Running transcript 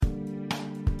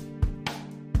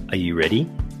Are you ready?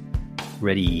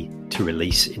 Ready to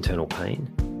release internal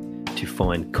pain? To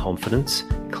find confidence,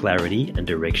 clarity, and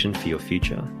direction for your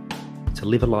future? To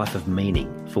live a life of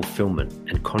meaning, fulfillment,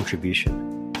 and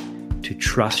contribution? To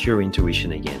trust your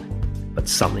intuition again, but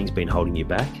something's been holding you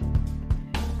back?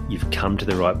 You've come to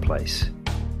the right place.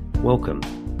 Welcome.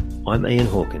 I'm Ian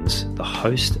Hawkins, the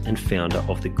host and founder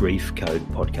of the Grief Code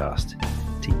podcast.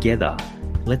 Together,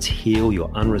 let's heal your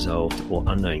unresolved or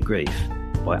unknown grief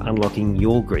by unlocking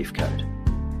your grief code.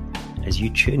 As you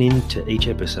tune in to each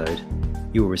episode,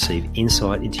 you will receive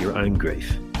insight into your own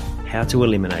grief, how to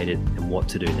eliminate it, and what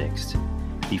to do next.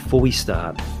 Before we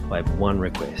start, I have one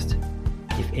request.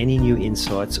 If any new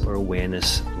insights or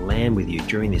awareness land with you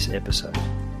during this episode,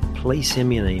 please send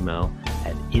me an email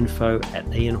at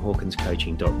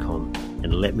info@ianhawkinscoaching.com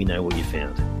and let me know what you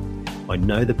found. I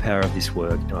know the power of this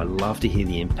work and I love to hear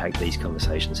the impact these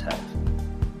conversations have.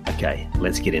 Okay,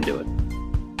 let's get into it.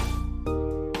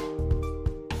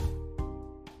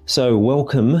 So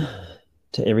welcome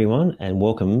to everyone and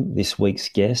welcome this week's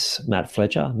guest, Matt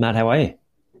Fletcher. Matt, how are you?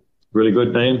 Really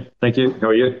good, Ian. Thank you. How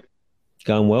are you?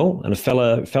 Going well, and a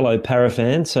fellow para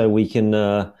fan, so we can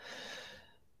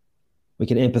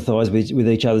empathise with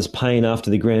each other's pain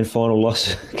after the grand final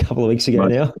loss a couple of weeks ago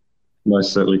now.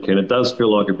 Most certainly can. It does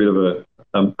feel like a bit of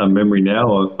a memory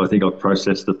now. I think I've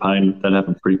processed the pain. That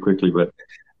happened pretty quickly, but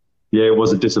yeah, it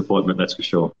was a disappointment, that's for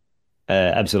sure.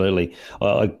 Absolutely.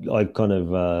 I kind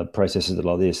of processed it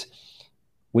like this.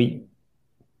 2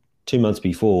 months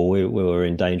before, we were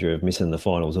in danger of missing the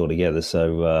finals altogether.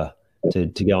 So to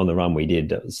go on the run we did,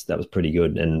 that was pretty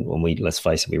good. And let's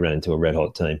face it, we ran into a red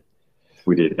hot team.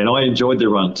 We did, and I enjoyed the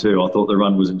run too. I thought the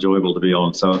run was enjoyable to be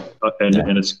on. So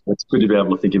and it's good to be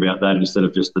able to think about that instead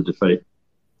of just the defeat.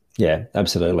 Yeah,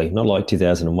 absolutely. Not like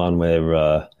 2001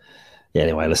 where.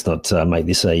 Anyway, let's not make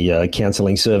this a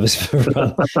counselling service for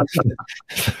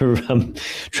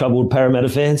troubled Parramatta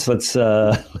fans. Let's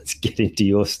get into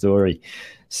your story.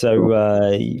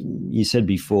 So you said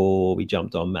before we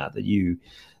jumped on, Matt, that you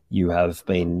have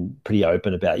been pretty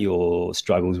open about your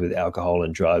struggles with alcohol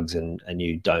and drugs, and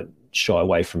you don't shy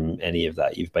away from any of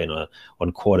that. You've been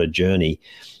on quite a journey,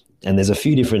 and there's a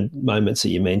few different moments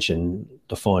that you mentioned,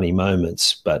 defining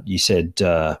moments, but you said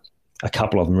a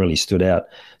couple of them really stood out.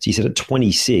 So you said at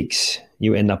 26,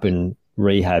 you end up in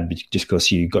rehab just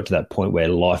because you got to that point where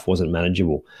life wasn't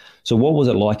manageable. So what was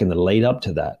it like in the lead up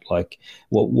to that? Like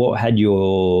what had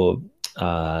your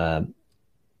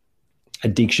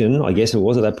addiction, I guess it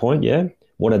was at that point, yeah?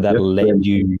 What had that led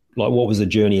you, like what was the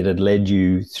journey that had led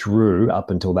you through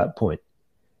up until that point?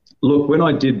 Look, when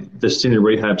I did the stint in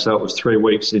rehab, so it was 3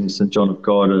 weeks in St John of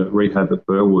God, a rehab at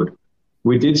Burwood,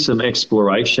 we did some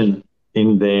exploration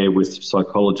in there with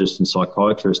psychologists and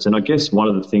psychiatrists. And I guess one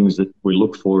of the things that we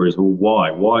look for is,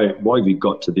 well, why have you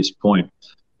got to this point?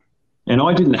 And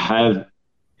I didn't have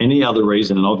any other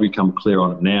reason, and I've become clear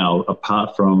on it now,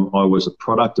 apart from I was a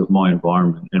product of my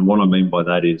environment. And what I mean by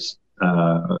that is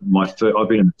I've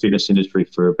been in the fitness industry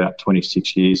for about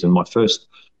 26 years, and my first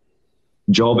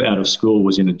job out of school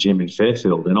was in a gym in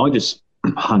Fairfield. And I just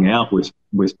hung out with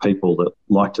people that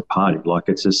like to party. Like,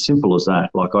 it's as simple as that.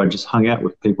 Like, I just hung out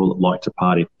with people that like to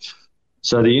party.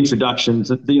 So the introductions,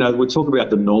 we talk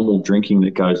about the normal drinking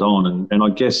that goes on, and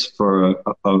I guess for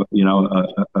a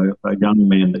young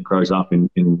man that grows up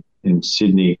in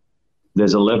Sydney,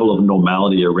 there's a level of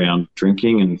normality around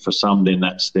drinking, and for some then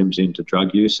that stems into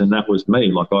drug use, and that was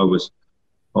me. Like, I was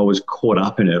caught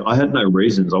up in it. I had no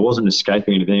reasons. I wasn't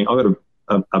escaping anything. I got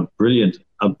a brilliant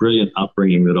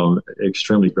upbringing that I'm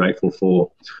extremely grateful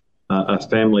for. A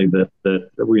family that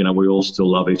we all still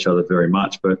love each other very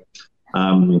much, but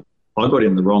I got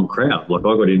in the wrong crowd. Like,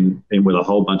 I got in with a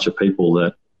whole bunch of people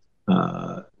that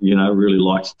really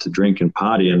liked to drink and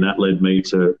party, and that led me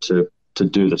to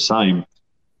do the same.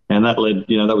 And that led,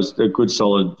 that was a good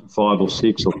solid 5 or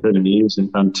 6 or 7 years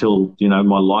until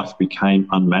my life became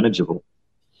unmanageable.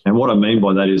 And what I mean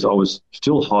by that is I was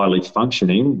still highly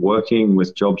functioning, working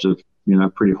with jobs of,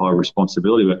 pretty high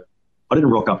responsibility, but I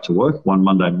didn't rock up to work one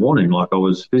Monday morning. Like, I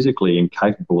was physically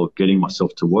incapable of getting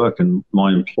myself to work, and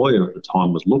my employer at the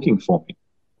time was looking for me.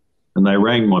 And they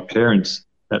rang my parents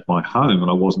at my home,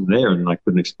 and I wasn't there, and they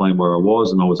couldn't explain where I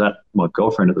was, and I was at my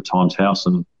girlfriend at the time's house,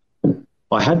 and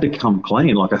I had to come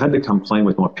clean. Like, I had to come clean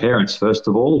with my parents, first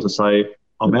of all, to say,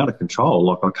 I'm out of control.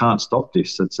 Like, I can't stop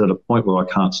this. It's at a point where I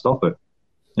can't stop it.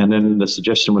 And then the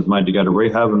suggestion was made to go to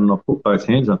rehab, and I put both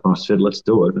hands up and I said, let's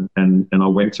do it. And I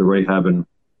went to rehab and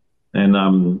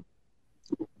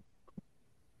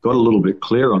got a little bit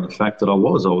clear on the fact that I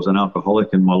was an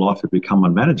alcoholic and my life had become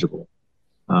unmanageable.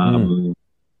 And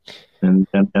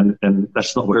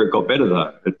that's not where it got better,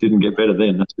 though. It didn't get better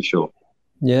then, that's for sure.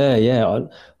 Yeah, yeah.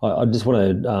 I just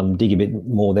want to dig a bit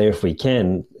more there if we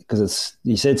can, because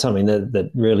you said something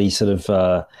that really sort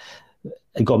of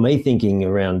it got me thinking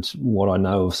around what I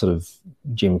know of sort of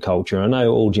gym culture. I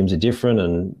know all gyms are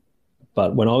different,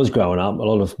 but when I was growing up, a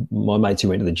lot of my mates who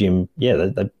went to the gym, yeah,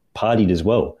 they partied as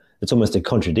well. It's almost a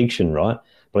contradiction, right?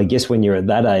 But I guess when you're at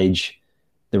that age,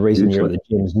 the reason you're at Hugely.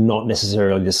 the gym is not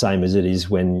necessarily the same as it is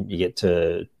when you get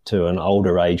to an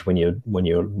older age when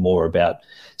you're more about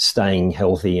staying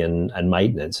healthy and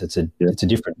maintenance. It's a Yeah. it's a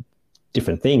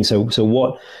different thing. So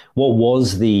what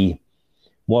was the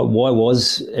why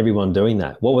was everyone doing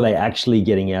that? What were they actually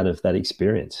getting out of that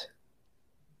experience?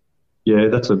 Yeah,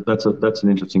 that's an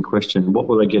interesting question. What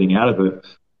were they getting out of it?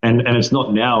 And it's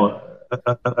not now.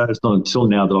 It's not until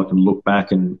now that I can look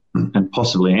back and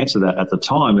possibly answer that. At the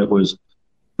time, it was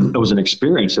an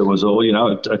experience. It was all,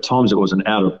 at times it was an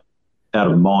out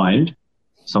of mind,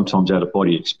 sometimes out of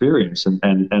body experience,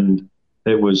 and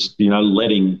it was,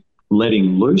 letting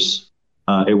loose.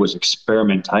 It was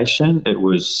experimentation. It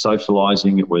was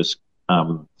socializing. It was,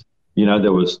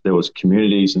 there was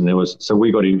communities, and so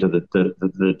we got into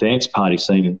the dance party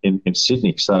scene in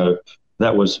Sydney. So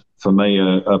that was for me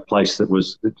a place that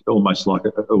was almost like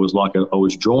I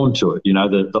was drawn to it.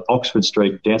 The Oxford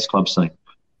Street dance club scene,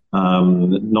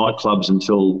 nightclubs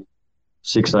until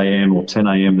 6 a.m. or 10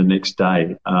 a.m. the next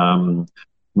day.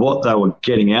 What they were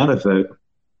getting out of it,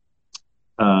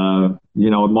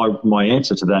 my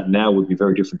answer to that now would be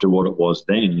very different to what it was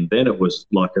then. Then it was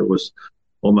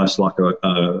almost like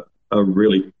a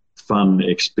really fun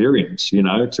experience,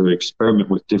 to experiment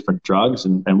with different drugs.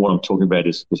 And what I'm talking about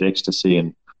is ecstasy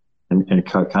and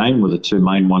cocaine were the two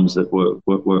main ones that were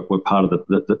part of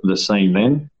the scene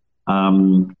then.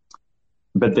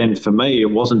 But then for me,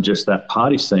 it wasn't just that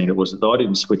party scene. It was that I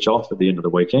didn't switch off at the end of the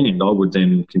weekend. I would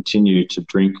then continue to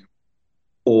drink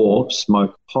or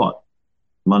smoke pot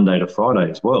Monday to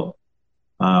Friday as well,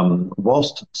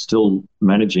 whilst still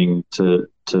managing to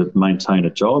maintain a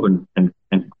job and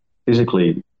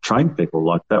physically train people.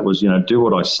 Like that was, do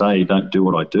what I say, don't do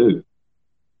what I do.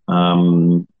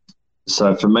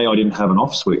 So for me, I didn't have an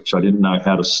off switch. I didn't know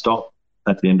how to stop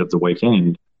at the end of the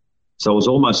weekend. So it was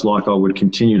almost like I would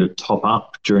continue to top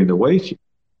up during the week,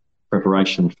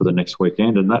 preparation for the next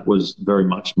weekend, and that was very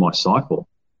much my cycle.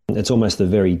 It's almost the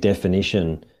very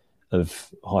definition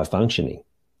of high functioning,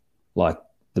 like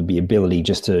the ability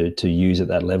just to use at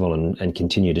that level and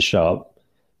continue to show up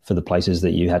for the places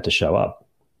that you had to show up.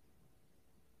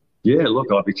 Yeah,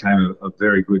 look, I became a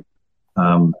very good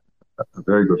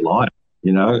liar.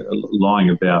 Lying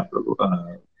about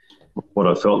what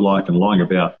I felt like, and lying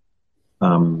about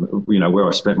where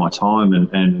I spent my time,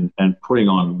 and putting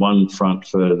on one front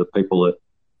for the people that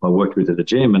I worked with at the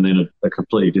gym, and then a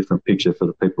completely different picture for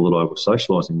the people that I was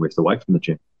socialising with away from the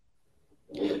gym.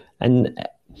 And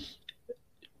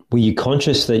were you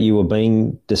conscious that you were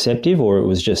being deceptive, or it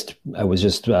was just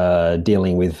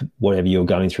dealing with whatever you were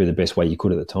going through the best way you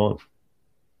could at the time?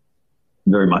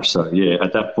 Very much so, yeah.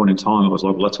 At that point in time, it was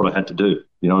like, well, that's what I had to do.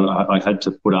 I had to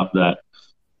put up that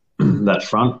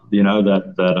front,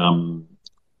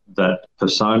 that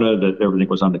persona that everything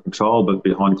was under control, but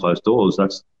behind closed doors,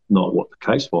 that's not what the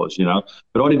case was,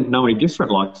 But I didn't know any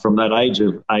different. Like from that age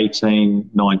of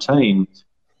 18, 19,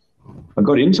 I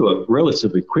got into it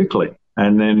relatively quickly.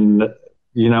 And then,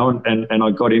 and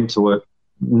I got into it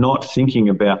not thinking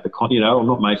about I'm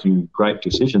not making great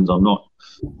decisions. I'm not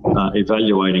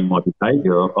evaluating my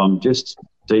behaviour. I'm just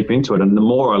deep into it. And the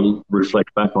more I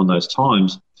reflect back on those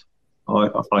times,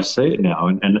 I see it now,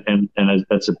 and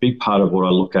that's a big part of what I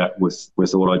look at with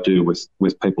what I do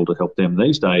with people to help them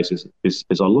these days is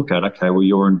I look at, okay, well,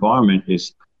 your environment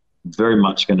is very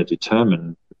much going to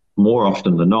determine, more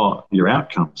often than not, your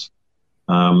outcomes.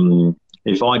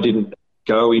 If I didn't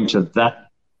go into that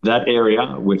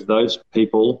area with those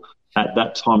people at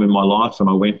that time in my life, and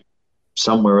I went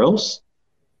somewhere else,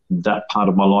 that part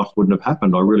of my life wouldn't have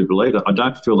happened. I really believe that. I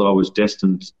don't feel that I was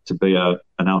destined to be an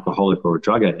alcoholic or a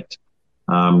drug addict.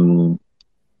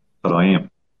 But I am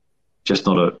just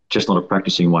not a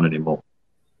practicing one anymore.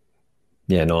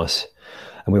 Yeah, nice.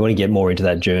 And we want to get more into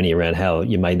that journey around how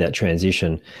you made that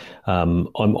transition. I'm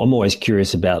always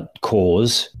curious about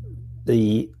cause.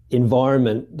 The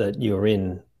environment that you're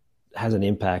in has an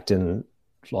impact, and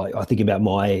like I think about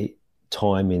my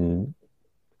time in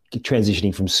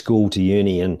transitioning from school to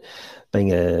uni and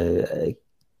being a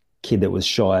kid that was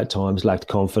shy at times, lacked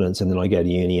confidence, and then I go to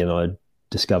uni and I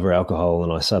discover alcohol,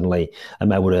 and I suddenly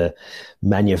am able to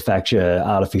manufacture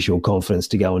artificial confidence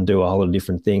to go and do a whole lot of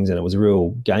different things, and it was a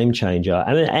real game changer.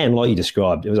 And like you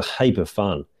described, it was a heap of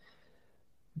fun,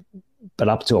 but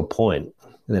up to a point,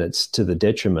 and then it's to the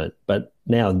detriment. But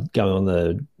now going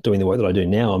on doing the work that I do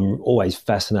now, I'm always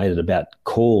fascinated about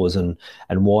cause and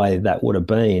why that would have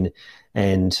been.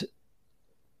 And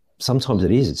sometimes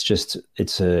it is.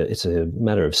 It's a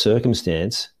matter of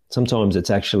circumstance. Sometimes it's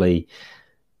actually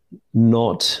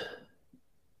not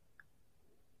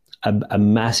a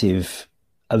massive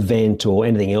event or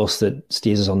anything else that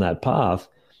steers us on that path.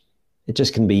 It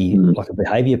just can be like a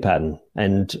behavior pattern.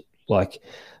 And like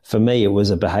for me, it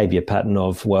was a behavior pattern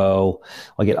of, well,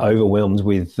 I get overwhelmed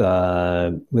with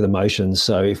emotions.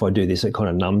 So if I do this, it kind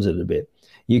of numbs it a bit.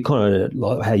 You kind of,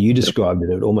 like how you described it,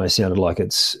 it almost sounded like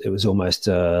it was almost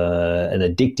an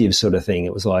addictive sort of thing.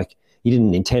 It was like you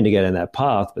didn't intend to go down that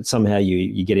path, but somehow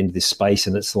you get into this space,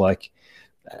 and it's like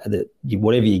that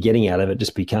whatever you're getting out of it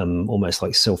just become almost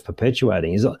like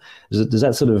self-perpetuating. Does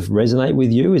that sort of resonate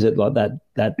with you? Is it like that?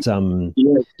 Yeah,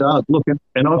 it does. Look,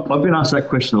 and I've been asked that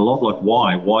question a lot. Like,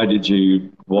 why? Why did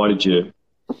you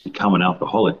become an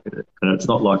alcoholic? And it's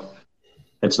not like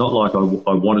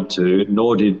I wanted to,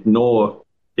 nor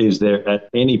is there at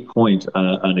any point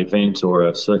an event or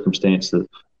a circumstance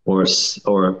or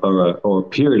a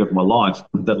period of my life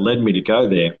that led me to go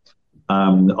there.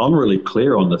 I'm really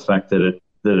clear on the fact that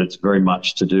it's very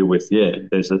much to do with,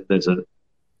 there's a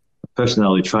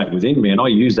personality trait within me, and I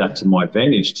use that to my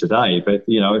advantage today. But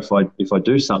if I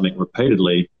do something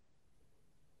repeatedly,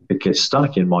 it gets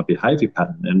stuck in my behaviour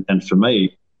pattern. And for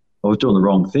me, I was doing the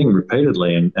wrong thing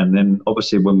repeatedly, and then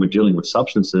obviously when we're dealing with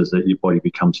substances that your body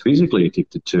becomes physically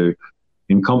addicted to,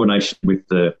 in combination with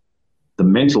the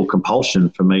mental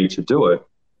compulsion for me to do it,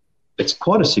 it's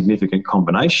quite a significant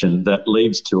combination that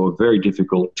leads to a very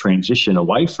difficult transition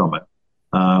away from it,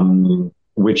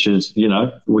 which is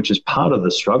part of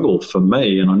the struggle for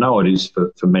me, and I know it is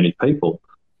for many people.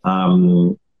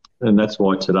 And that's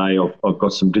why today I've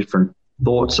got some different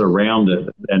thoughts around it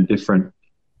and different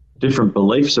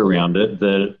beliefs around it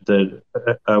that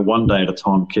one day at a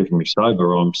time keeping me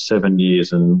sober. I'm 7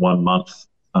 years and 1 month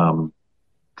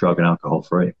drug and alcohol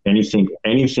free. Anything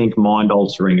mind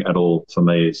altering at all for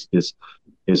me is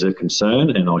a concern,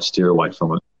 and I steer away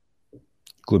from it.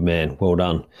 Good man, well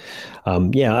done. I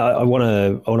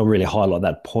want to really highlight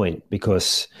that point,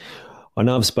 because I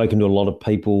know I've spoken to a lot of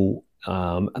people,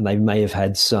 and they may have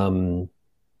had some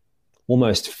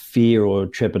almost fear or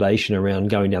trepidation around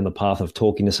going down the path of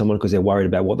talking to someone because they're worried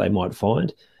about what they might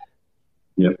find.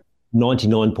 Yep.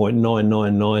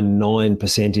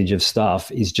 99.9999% of stuff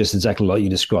is just exactly like you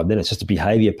described. Then it's just a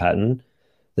behavior pattern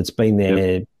that's been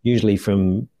there usually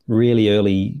from really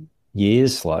early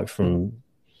years, like from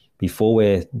before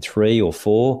we're 3 or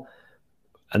 4.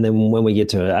 And then when we get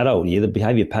to adult year, the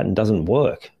behavior pattern doesn't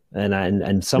work.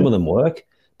 And some of them work,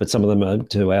 but some of them are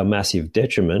to our massive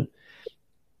detriment.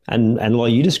 And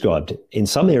like you described, in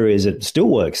some areas it still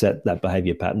works, that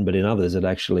behavior pattern, but in others it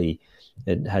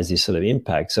has this sort of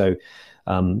impact. So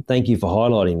thank you for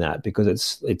highlighting that,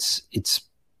 because it's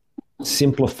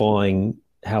simplifying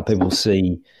how people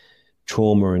see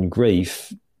trauma and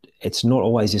grief. It's not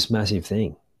always this massive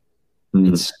thing.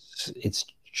 It's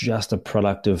just a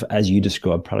product of, as you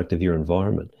described, product of your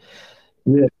environment.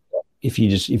 Yeah. If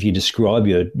you describe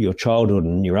your childhood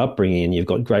and your upbringing, and you've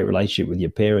got great relationship with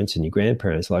your parents and your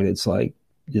grandparents, it's like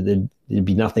there'd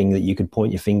be nothing that you could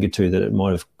point your finger to that it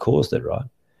might have caused it, right?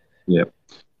 Yeah.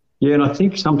 Yeah, and I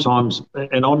think sometimes,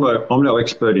 and I'm no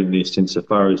expert in this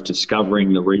insofar as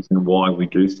discovering the reason why we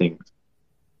do things,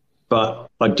 but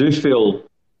I do feel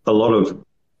a lot of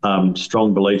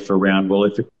strong belief around, well,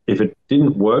 if it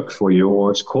didn't work for you, or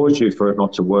it's caused you for it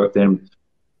not to work, then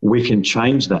we can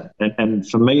change that. And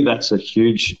for me, that's a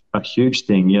huge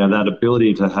thing, that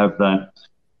ability to have that.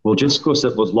 Well, just because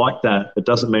it was like that, it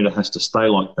doesn't mean it has to stay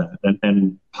like that.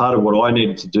 And part of what I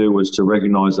needed to do was to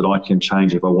recognise that I can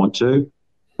change if I want to.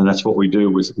 And that's what we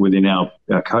do within our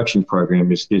coaching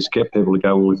program is get people to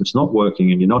go, well, if it's not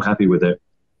working and you're not happy with it,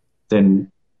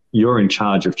 then you're in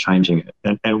charge of changing it.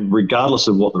 And regardless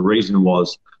of what the reason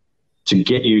was to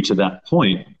get you to that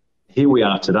point, here we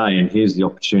are today, and here's the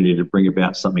opportunity to bring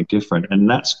about something different. And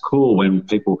that's cool when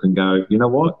people can go, you know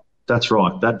what, that's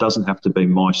right, that doesn't have to be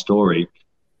my story.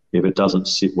 If it doesn't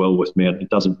sit well with me, it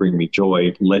doesn't bring me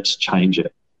joy, let's change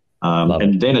it.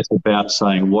 And then it's about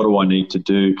saying, what do I need to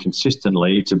do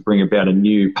consistently to bring about a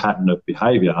new pattern of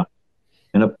behaviour?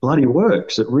 And it bloody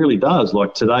works. It really does.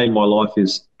 Like today, my life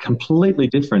is completely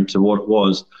different to what it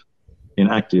was in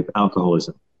active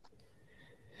alcoholism.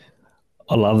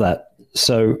 I love that.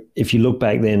 So if you look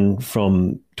back then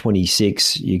from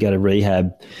 26, you go to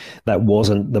rehab, that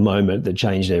wasn't the moment that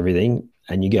changed everything,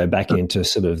 and you go back into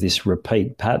sort of this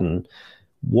repeat pattern.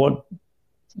 What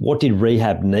did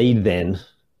rehab need then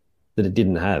that it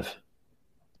didn't have?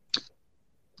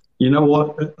 You know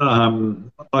what?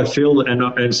 I feel,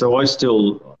 and so I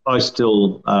still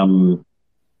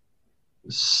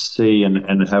see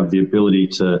and have the ability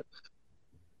to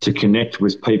connect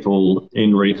with people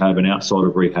in rehab and outside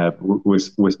of rehab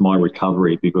with my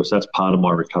recovery, because that's part of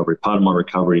my recovery. Part of my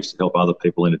recovery is to help other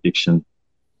people in addiction,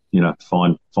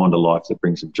 find a life that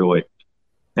brings them joy.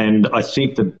 And I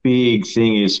think the big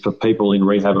thing is for people in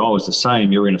rehab, and I was the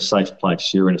same, you're in a safe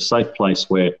place. You're in a safe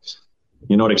place where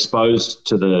you're not exposed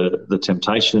to the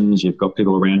temptations. You've got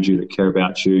people around you that care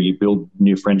about you. You build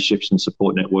new friendships and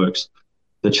support networks.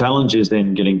 The challenge is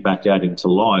then getting back out into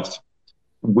life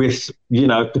with,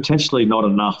 potentially not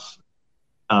enough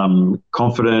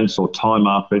confidence or time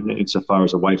up insofar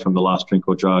as away from the last drink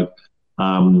or drug,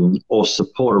 or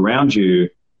support around you.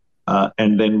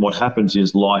 And then what happens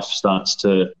is life starts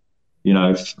to,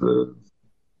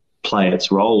 play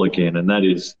its role again. And that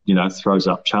is, throws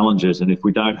up challenges. And if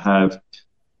we don't have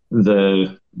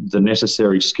the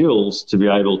necessary skills to be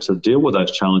able to deal with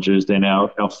those challenges, then our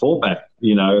fallback,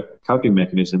 coping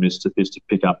mechanism is to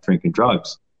pick up drinking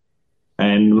drugs.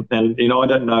 And I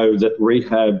don't know that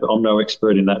rehab, I'm no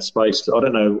expert in that space. I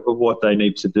don't know what they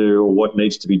need to do or what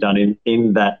needs to be done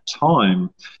in that time.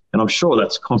 And I'm sure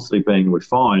that's constantly being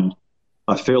refined.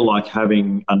 I feel like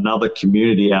having another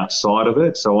community outside of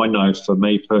it. So I know for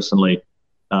me personally,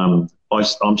 I'm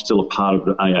still a part of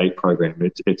the AA program.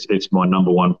 It's my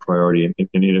number one priority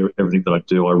in everything that I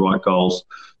do. I write goals.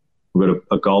 We've got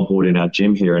a goal board in our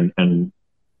gym here, and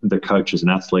the coaches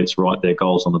and athletes write their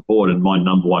goals on the board. And my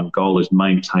number one goal is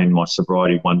maintain my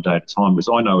sobriety one day at a time, because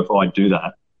I know if I do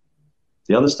that,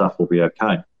 the other stuff will be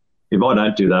okay. If I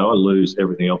don't do that, I lose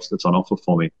everything else that's on offer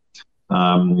for me.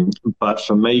 But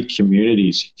for me, community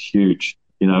is huge.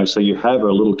 So you have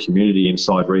a little community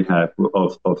inside rehab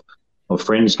of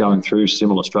friends going through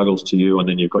similar struggles to you, and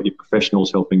then you've got your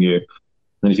professionals helping you.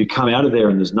 And if you come out of there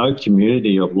and there's no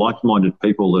community of like-minded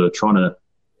people that are trying to,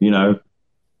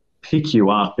 pick you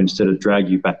up instead of drag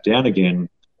you back down again,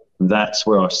 that's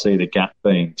where I see the gap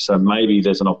being. So maybe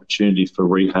there's an opportunity for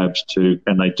rehabs to,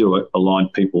 and they do it, align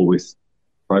people with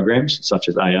programs such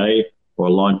as AA, or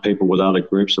align people with other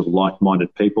groups of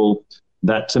like-minded people.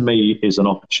 That to me is an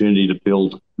opportunity to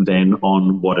build then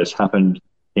on what has happened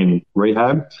in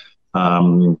rehab.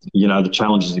 The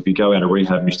challenge is if you go out of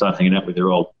rehab and you start hanging out with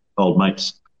your old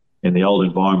mates in the old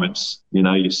environments,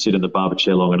 you sit in the barber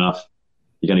chair long enough,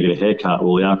 you're going to get a haircut.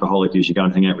 Well, the alcoholic is you go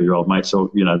and hang out with your old mates. So,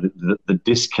 the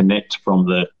disconnect from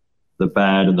the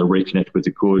bad and the reconnect with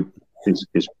the good is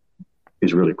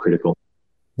really critical.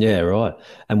 Yeah, right.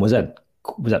 And was that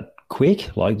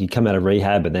quick? Like you come out of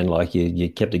rehab and then like you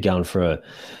kept it going for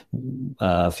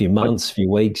a few months, few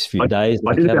weeks, few days?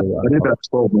 I did about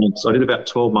 12 months. I did about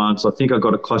 12 months. I think I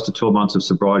got close to 12 months of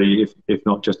sobriety, if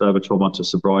not just over 12 months of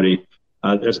sobriety.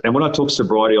 And when I talk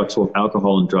sobriety, I talk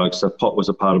alcohol and drugs. So pot was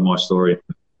a part of my story.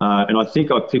 And I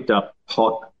think I picked up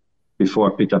pot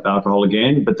before I picked up alcohol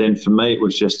again. But then for me, it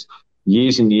was just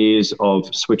years and years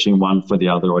of switching one for the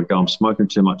other. I'd go, I'm smoking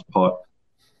too much pot,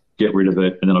 get rid of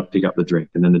it, and then I'd pick up the drink.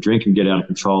 And then the drink can get out of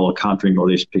control. I can't drink all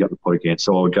this, pick up the pot again.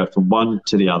 So I would go from one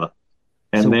to the other.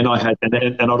 And then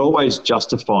I'd always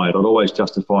justify it. I'd always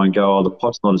justify and go, the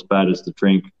pot's not as bad as the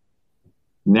drink.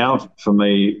 Now, for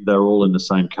me, they're all in the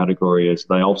same category as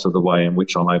they alter the way in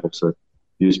which I'm able to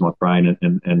use my brain,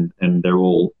 and they're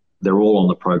all on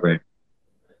the program.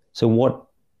 So what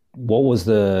was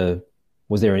there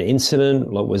an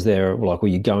incident? Were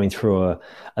you going through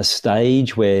a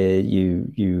stage where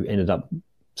you ended up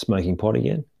smoking pot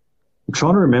again? I'm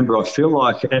trying to remember. I feel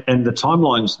like, and the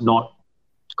timeline's not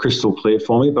crystal clear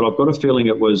for me, but I've got a feeling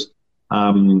it was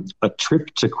a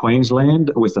trip to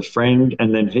Queensland with a friend,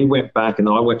 and then he went back, and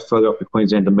then I went further up to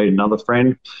Queensland to meet another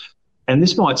friend. And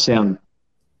this might sound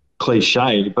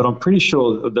cliche, but I'm pretty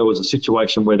sure there was a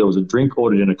situation where there was a drink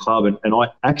ordered in a club, and I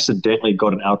accidentally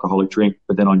got an alcoholic drink,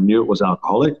 but then I knew it was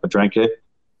alcoholic. I drank it,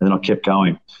 and then I kept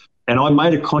going. And I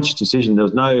made a conscious decision.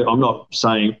 I'm not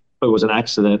saying it was an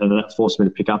accident and that forced me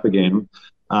to pick up again.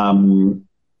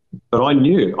 But I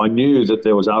knew that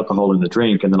there was alcohol in the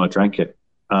drink, and then I drank it.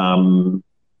 And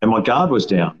my guard was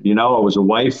down. I was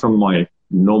away from my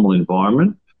normal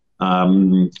environment.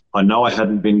 I know I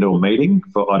hadn't been to a meeting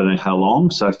for I don't know how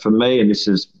long. So for me, and this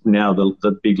is now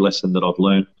the big lesson that I've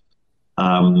learned,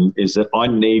 is that I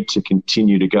need to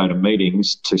continue to go to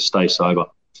meetings to stay sober.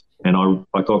 And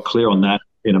I got clear on that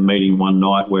in a meeting one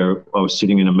night where I was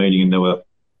sitting in a meeting, and there were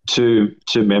two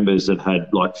members that had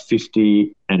like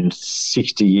 50 and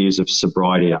 60 years of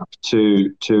sobriety up,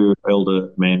 two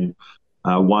elder men,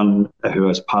 one who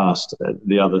has passed,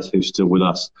 the other who's still with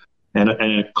us. And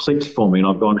it clicked for me, and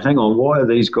I've gone, hang on, why are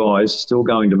these guys still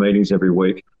going to meetings every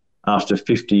week? after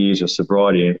 50 years of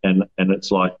sobriety, and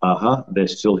it's like, they're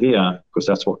still here because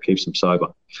that's what keeps them sober.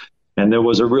 And there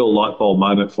was a real light bulb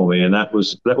moment for me, and that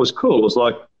was cool. It was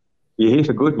like, you're here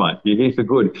for good, mate. You're here for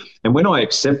good. And when I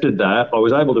accepted that, I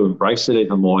was able to embrace it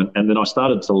even more, and then I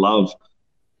started to love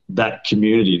that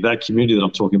community. That community that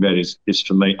I'm talking about is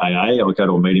for me AA. I go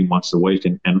to a meeting once a week,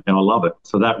 and I love it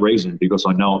for that reason, because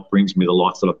I know it brings me the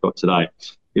life that I've got today.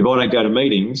 If I don't go to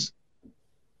meetings,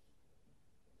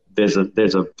 there's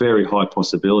a very high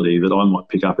possibility that I might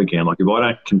pick up again. Like if I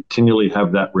don't continually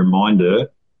have that reminder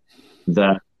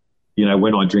that,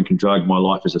 when I drink and drug, my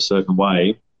life is a certain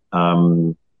way,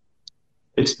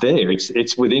 it's there.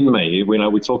 It's within me.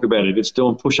 We talk about it. It's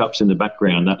doing push-ups in the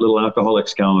background. That little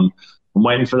alcoholic's going, I'm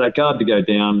waiting for that guard to go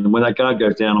down. And when that guard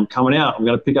goes down, I'm coming out. I'm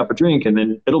going to pick up a drink, and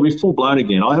then it'll be full blown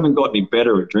again. I haven't got any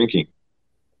better at drinking.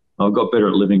 I've got better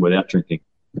at living without drinking.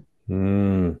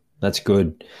 That's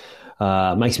good.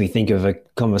 Makes me think of a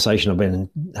conversation I've been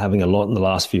having a lot in the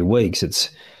last few weeks.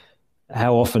 It's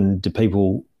how often do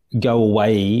people go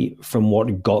away from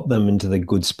what got them into the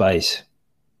good space?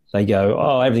 They go,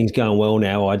 oh, everything's going well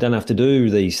now. I don't have to do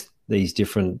these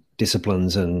different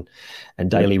disciplines and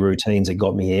daily routines that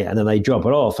got me here. And then they drop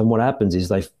it off. And what happens is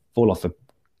they fall off a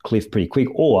cliff pretty quick,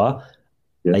 or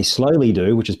they slowly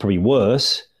do, which is probably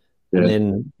worse. And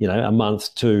then, a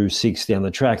month, 2, 6 down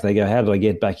the track, they go, how did I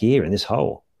get back here in this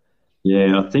hole?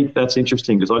 Yeah, I think that's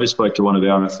interesting, because I just spoke to one of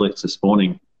our athletes this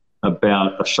morning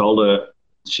about a shoulder.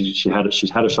 She's had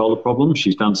a shoulder problem.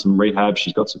 She's done some rehab.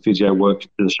 She's got some physio work.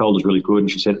 The shoulder's really good, and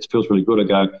she said it feels really good. I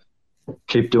go,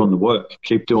 keep doing the work.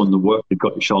 Keep doing the work that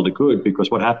got your shoulder good,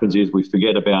 because what happens is we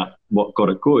forget about what got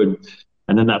it good,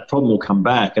 and then that problem will come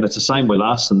back. And it's the same with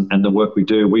us and the work we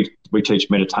do. We teach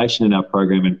meditation in our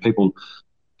program, and people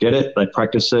get it, they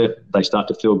practice it, they start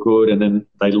to feel good, and then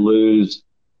they lose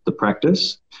the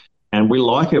practice. And we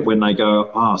like it when they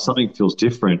go, something feels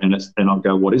different. And I'll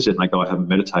go, what is it? And they go, I haven't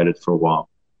meditated for a while.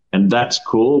 And that's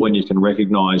cool when you can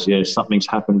recognize, something's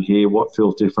happened here. What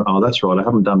feels different? Oh, that's right, I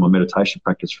haven't done my meditation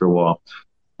practice for a while.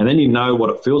 And then you know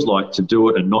what it feels like to do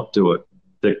it and not do it.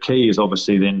 The key is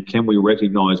obviously then, can we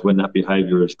recognize when that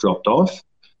behavior has dropped off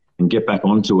and get back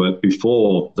onto it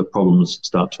before the problems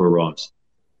start to arise?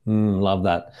 Love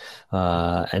that.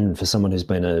 And for someone who's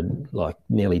been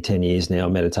nearly 10 years now, a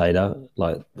meditator,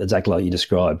 exactly like you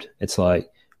described, it's like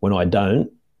when I don't,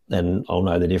 then I'll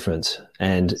know the difference.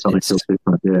 And something feels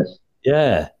different,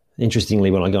 yeah. Interestingly,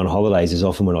 when I go on holidays is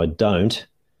often when I don't.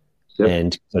 Yep.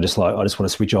 And I just want to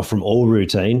switch off from all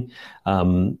routine.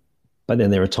 But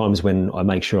then there are times when I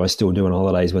make sure I still do on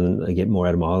holidays, when I get more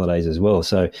out of my holidays as well.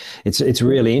 So it's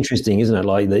really interesting, isn't it?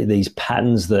 Like these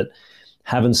patterns that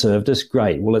haven't served us,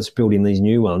 great. Well, let's build in these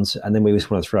new ones, and then we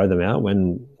just want to throw them out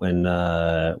when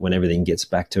everything gets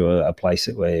back to a place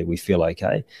where we feel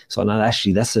okay. So no,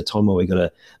 actually, that's the time where we got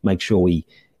to make sure we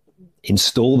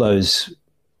install those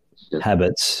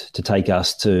habits to take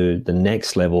us to the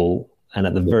next level, and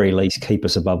at the very least keep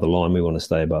us above the line we want to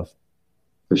stay above.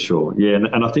 For sure, yeah,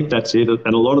 and I think that's it.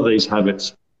 And a lot of these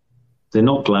habits, they're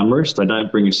not glamorous. They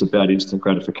don't bring us about instant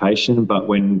gratification, but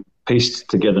when pieced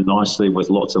together nicely with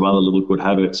lots of other little good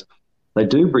habits, they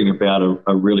do bring about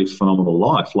a really phenomenal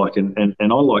life. And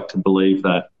I like to believe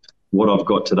that what I've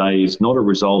got today is not a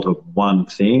result of one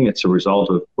thing. It's a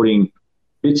result of putting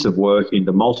bits of work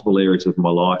into multiple areas of my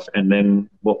life, and then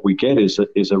what we get is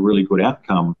a really good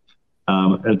outcome.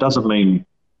 And it doesn't mean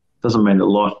that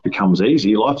life becomes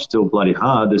easy. Life's still bloody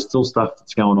hard. There's still stuff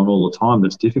that's going on all the time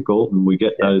that's difficult, and we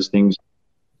get those things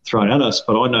thrown at us.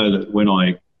 But I know that when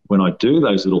I do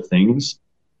those little things,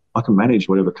 I can manage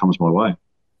whatever comes my way.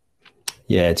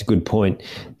 Yeah, it's a good point.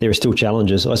 There are still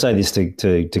challenges. I say this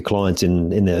to clients in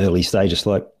the early stages,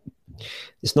 like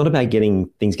it's not about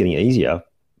things getting easier.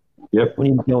 Yep. When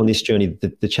you go on this journey,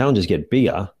 the challenges get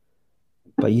bigger,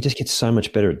 but you just get so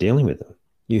much better at dealing with them.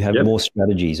 You have more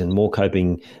strategies and more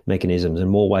coping mechanisms and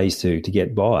more ways to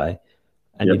get by,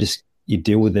 and you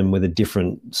deal with them with a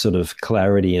different sort of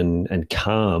clarity and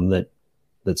calm that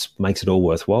makes it all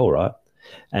worthwhile, right?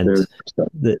 And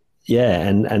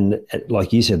and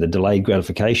like you said, the delayed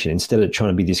gratification, instead of trying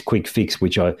to be this quick fix,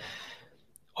 which I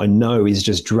know is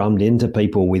just drummed into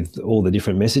people with all the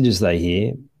different messages they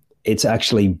hear, it's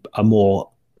actually a more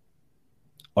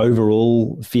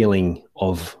overall feeling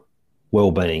of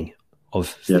well-being, of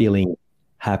feeling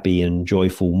happy and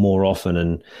joyful more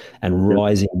often, and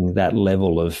rising that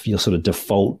level of your sort of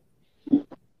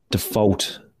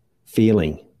default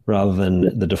feeling, rather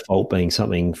than the default being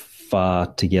something far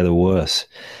together worse.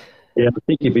 Yeah, I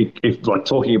think if like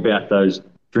talking about those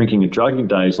drinking and drugging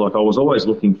days, like I was always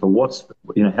looking for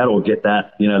how do I get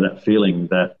that, that feeling,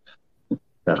 that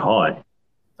high.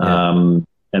 Yeah.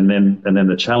 then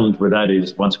the challenge with that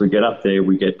is once we get up there,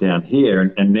 we get down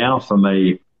here. And now for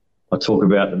me, I talk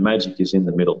about the magic is in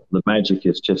the middle. The magic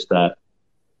is just that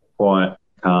quiet,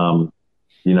 calm,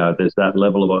 there's that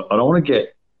level of, I don't want to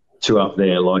get too up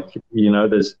there. Like,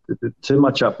 there's too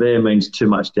much up there means too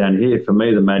much down here. For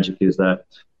me, the magic is that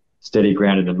steady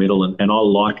ground in the middle. And I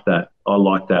like that.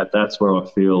 That's where I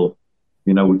feel,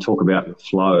 we talk about the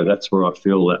flow. That's where I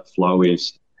feel that flow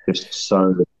is just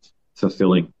so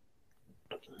fulfilling.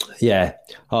 Yeah.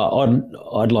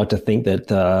 I'd like to think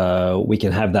that we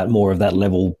can have that more of that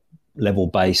level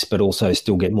base, but also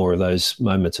still get more of those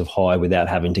moments of high without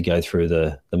having to go through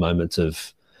the moments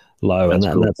of low.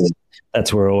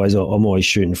 That's where I'm always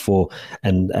shooting for.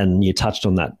 And you touched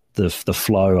on that, the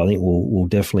flow. I think we'll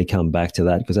definitely come back to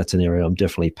that because that's an area I'm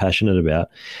definitely passionate about.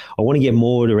 I want to get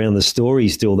more around the story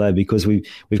still though, because we've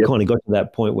kind of got to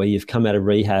that point where you've come out of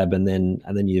rehab and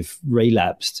then you've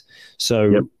relapsed.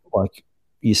 So like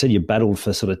you said, you battled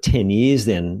for sort of 10 years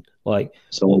then. Like,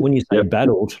 so when you say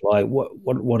battled, like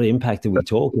what impact are we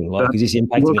talking? Like, is this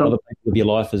impacting other people of your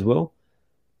life as well?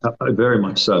 Very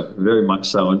much so, very much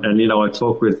so. And I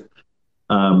talk with,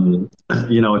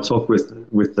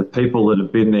 with the people that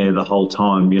have been there the whole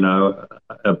time,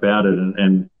 about it.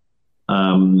 And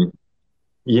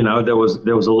there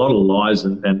was a lot of lies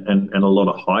and a lot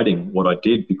of hiding what I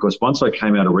did, because once I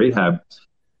came out of rehab,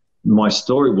 my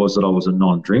story was that I was a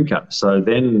non-drinker. So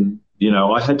then,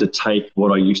 I had to take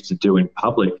what I used to do in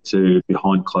public to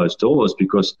behind closed doors,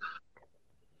 because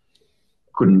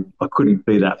I couldn't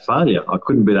be that failure. I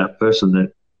couldn't be that person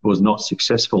that was not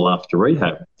successful after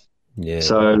rehab. Yeah.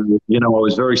 So, I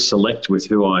was very select with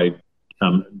who I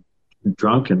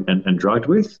drunk and drugged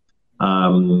with,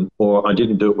 or I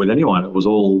didn't do it with anyone. It was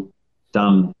all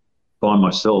done by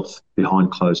myself behind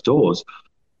closed doors.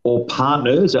 Or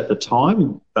partners at the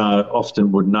time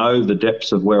often would know the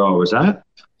depths of where I was at.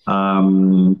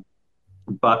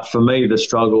 But for me, the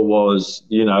struggle was,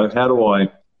 how do I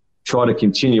try to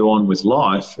continue on with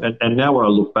life? And now when I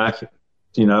look back,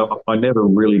 I never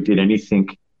really did anything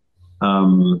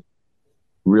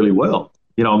really well.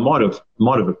 I might have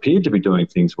appeared to be doing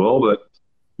things well, but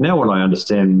now when I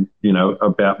understand,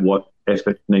 about what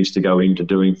effort needs to go into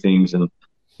doing things, and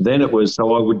then it was,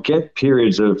 so I would get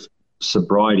periods of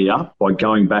sobriety up by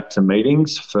going back to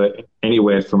meetings for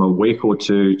anywhere from a week or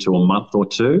two to a month or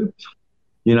two,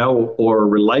 or a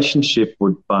relationship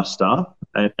would bust up,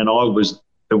 and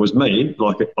it was me,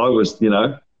 like I was,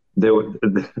 there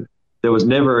was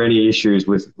never any issues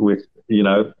with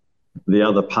the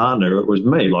other partner. It was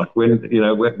me. Like when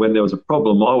there was a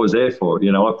problem, I was there for it.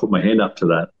 I put my hand up to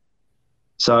that.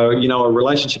 So, a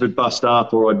relationship would bust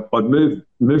up, or I'd move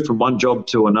from one job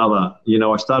to another.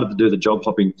 I started to do the job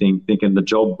hopping thing, thinking the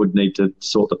job would need to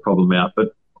sort the problem out.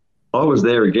 But I was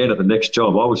there again at the next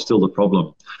job. I was still the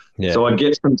problem. Yeah. So I'd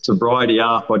get some sobriety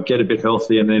up, I'd get a bit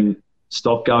healthy, and then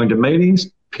stop going to meetings,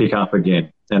 pick up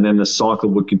again. And then the cycle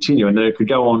would continue. And then it could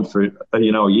go on for, a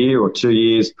year or 2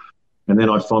 years. And then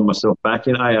I'd find myself back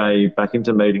in AA, back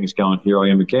into meetings going, here I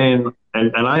am again.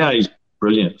 And AA is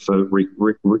brilliant for,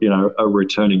 a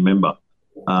returning member.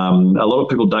 A lot of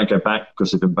people don't go back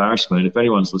because of embarrassment. If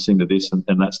anyone's listening to this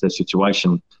and that's their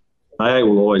situation, AA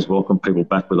will always welcome people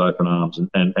back with open arms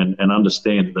and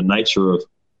understand the nature of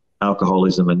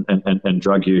alcoholism and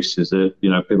drug use is that,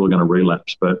 people are going to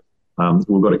relapse. But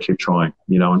we've got to keep trying,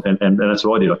 and that's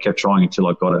what I did. I kept trying until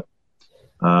I got it.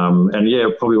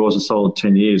 It probably was a solid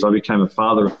 10 years. I became a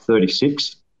father at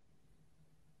 36.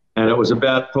 And it was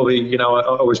about probably,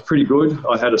 I was pretty good.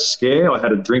 I had a scare. I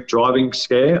had a drink driving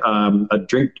scare, an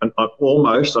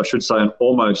almost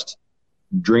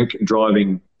drink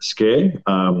driving scare.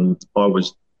 I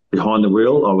was behind the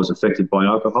wheel. I was affected by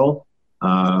alcohol.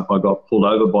 I got pulled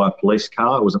over by a police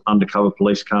car. It was an undercover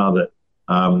police car that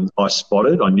I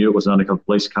spotted. I knew it was an undercover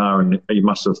police car, and he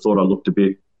must have thought I looked a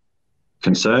bit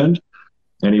concerned.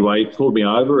 Anyway, he pulled me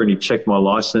over and he checked my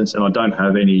license, and I don't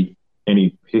have any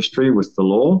history with the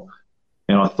law.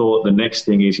 And I thought the next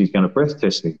thing is he's going to breath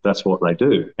test me. That's what they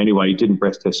do. Anyway, he didn't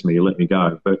breath test me. He let me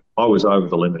go. But I was over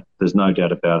the limit. There's no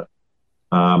doubt about it.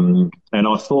 And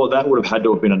I thought that would have had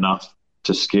to have been enough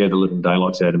to scare the living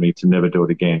daylights out of me to never do it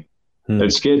again.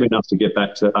 It scared me enough to get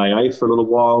back to AA for a little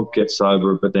while, get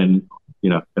sober, but then,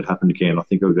 it happened again. I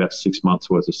think it was about 6 months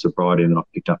worth of sobriety, and then I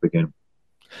picked up again.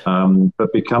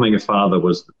 But becoming a father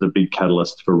was the big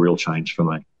catalyst for real change for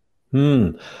me.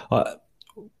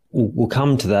 We'll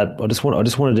come to that. I just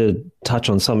wanted to touch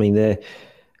on something there.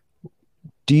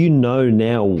 Do you know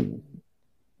now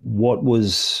what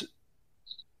was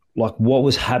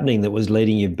happening that was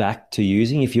leading you back to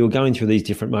using? If you were going through these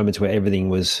different moments where everything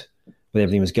was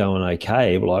going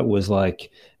okay, was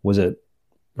it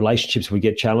relationships would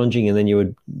get challenging and then you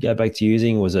would go back to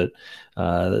using? Was it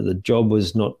the job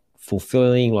was not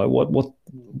fulfilling? Like what,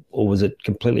 or was it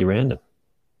completely random?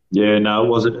 Yeah, no, it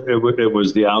wasn't. It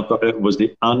was the alcohol. It was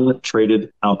the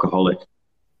untreated alcoholic.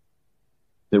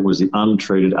 It was the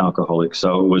untreated alcoholic.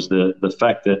 So it was the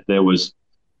fact that there was,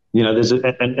 there's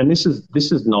and this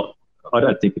is not. I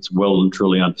don't think it's well and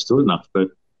truly understood enough. But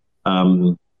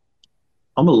I'm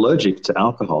allergic to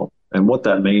alcohol, and what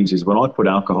that means is when I put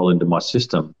alcohol into my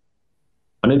system,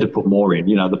 I need to put more in.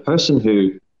 The person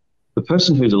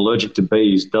who's allergic to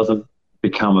bees doesn't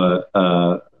become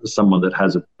someone that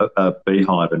has a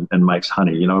beehive and makes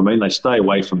honey. You know what I mean? They stay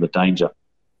away from the danger.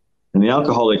 And the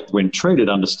alcoholic, when treated,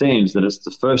 understands that it's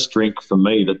the first drink for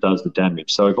me that does the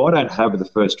damage. So if I don't have the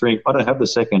first drink, I don't have the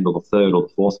second or the third or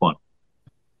the fourth one.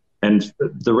 And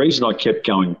the reason I kept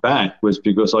going back was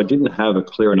because I didn't have a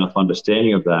clear enough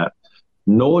understanding of that,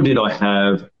 nor did I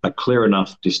have a clear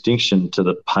enough distinction to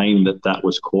the pain that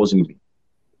was causing me.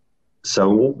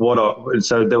 So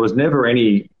so there was never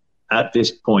any, at this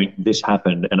point, this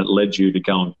happened and it led you to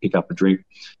go and pick up a drink.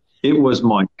 It was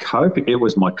my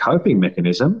coping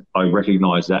mechanism. I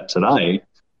recognize that today.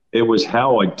 It was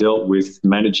how I dealt with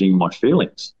managing my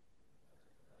feelings.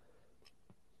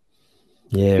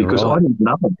 Yeah, because right. I didn't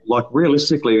know. Like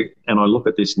realistically, and I look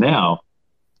at this now,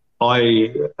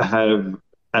 I have,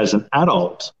 as an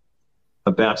adult,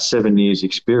 about 7 years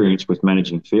experience with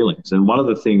managing feelings. And one of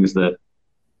the things that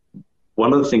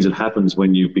happens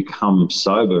when you become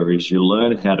sober is you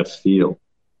learn how to feel.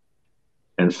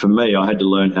 And for me, I had to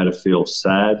learn how to feel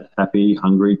sad, happy,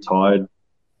 hungry, tired,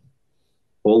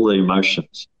 all the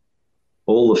emotions,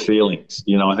 all the feelings.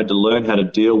 I had to learn how to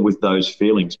deal with those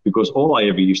feelings because all I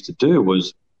ever used to do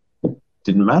was,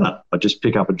 didn't matter. I'd just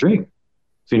pick up a drink,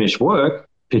 finish work,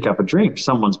 pick up a drink,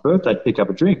 someone's birthday, pick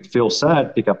up a drink, feel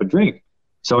sad, pick up a drink.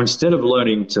 So instead of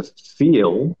learning to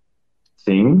feel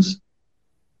things,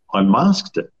 I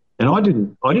masked it. And I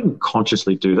didn't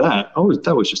consciously do that.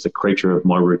 That was just a creature of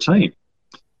my routine.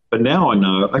 But now I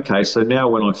know, okay, so now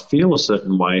when I feel a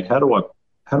certain way, how do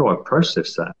I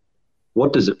process that?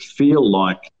 What does it feel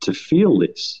like to feel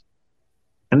this?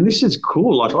 And this is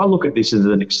cool. Like I look at this as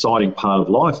an exciting part of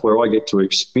life where I get to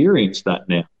experience that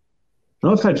now.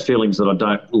 And I've had feelings that I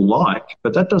don't like,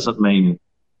 but that doesn't mean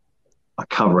I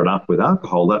cover it up with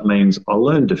alcohol. That means I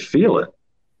learn to feel it.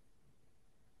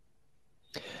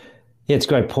 Yeah, it's a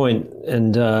great point.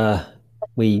 And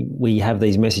we have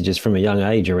these messages from a young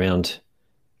age around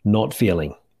not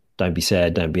feeling. Don't be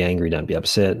sad, don't be angry, don't be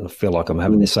upset. I feel like I'm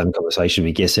having the same conversation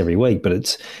with guests every week, but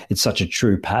it's such a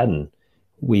true pattern.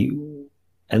 We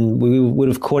would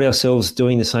have caught ourselves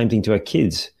doing the same thing to our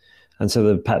kids. And so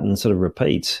the pattern sort of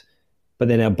repeats. But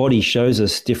then our body shows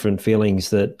us different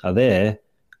feelings that are there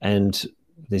and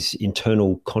this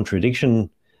internal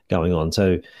contradiction going on.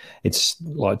 So it's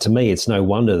like, to me, it's no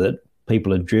wonder that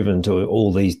people are driven to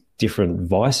all these different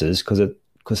vices because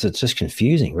it's just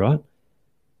confusing, right?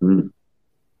 Mm.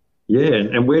 Yeah,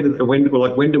 and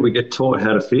when do we get taught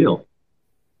how to feel?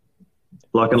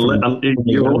 Like,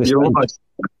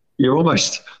 you're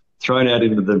almost thrown out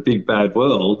into the big bad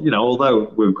world.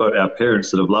 Although we've got our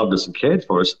parents that have loved us and cared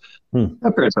for us,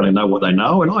 our parents only know what they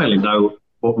know, and I only know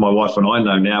what my wife and I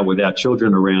know now with our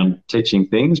children around teaching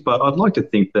things. But I'd like to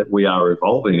think that we are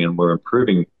evolving and we're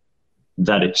improving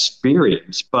that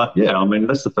experience. But yeah, I mean,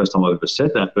 that's the first time I've ever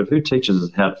said that. But who teaches us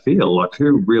how to feel? Like,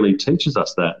 who really teaches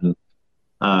us that? And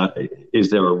is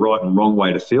there a right and wrong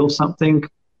way to feel something?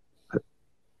 I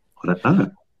don't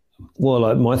know.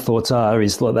 Well, my thoughts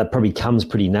is like that probably comes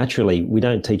pretty naturally. We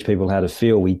don't teach people how to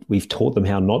feel. We've taught them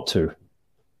how not to.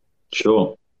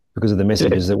 Sure. Because of the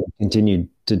messages that we continue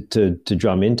to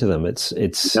drum into them. And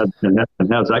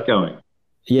how's that going?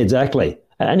 Yeah, exactly.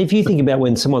 And if you think about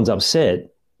when someone's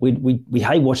upset, we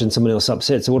hate watching someone else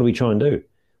upset. So what do we try and do?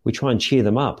 We try and cheer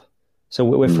them up. So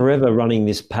we're forever running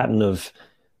this pattern of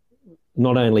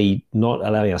not only not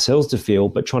allowing ourselves to feel,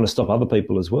 but trying to stop other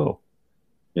people as well.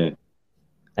 Yeah.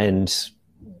 And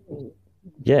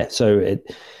yeah,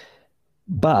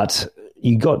 but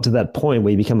you got to that point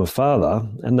where you become a father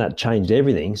and that changed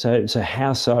everything. So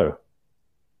how so?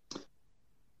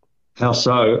 How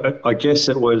so? I guess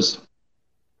it was,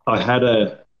 I had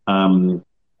and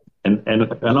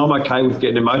I'm okay with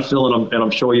getting emotional, and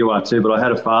I'm sure you are too, but I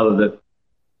had a father that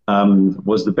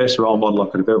was the best role model I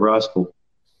could have ever asked for.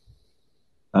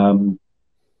 And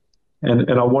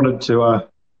I wanted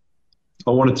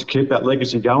to keep that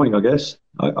legacy going, I guess.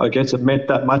 I guess it meant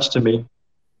that much to me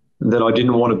that I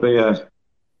didn't want to be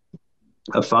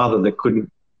a father that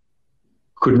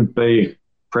couldn't be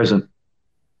present,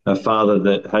 a father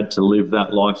that had to live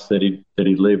that life that he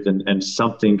lived, and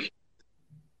something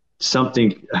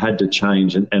something had to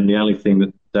change, and the only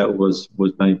thing that was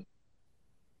me.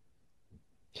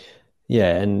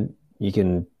 Yeah, and you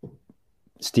can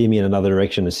steer me in another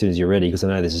direction as soon as you're ready, because I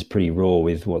know this is pretty raw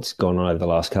with what's gone on over the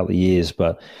last couple of years.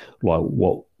 But like,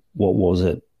 what was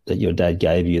it that your dad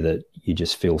gave you that you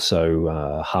just feel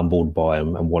so humbled by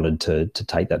and wanted to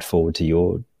take that forward to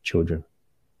your children?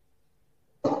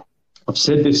 I've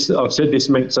said this,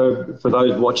 mate. So for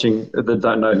those watching that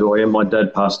don't know who I am, my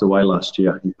dad passed away last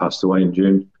year. He passed away in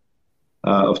June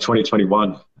of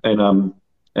 2021, and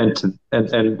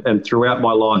throughout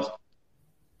my life,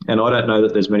 and I don't know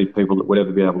that there's many people that would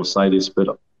ever be able to say this,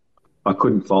 but I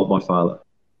couldn't fault my father.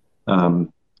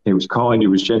 He was kind, he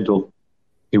was gentle,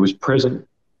 he was present,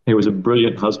 he was a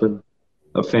brilliant husband,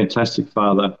 a fantastic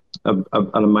father, an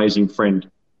amazing friend.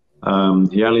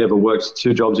 He only ever worked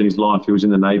 2 jobs in his life. He was in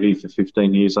the Navy for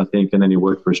 15 years, I think, and then he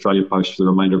worked for Australia Post for the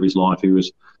remainder of his life. He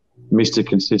was Mr.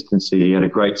 Consistency. He had a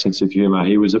great sense of humour.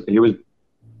 He was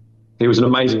an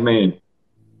amazing man.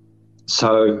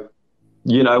 So,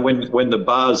 you know, when the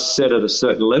bar's set at a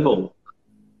certain level,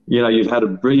 you know, you've had a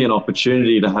brilliant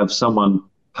opportunity to have someone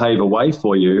pave a way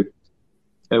for you.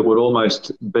 It would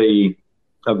almost be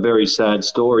a very sad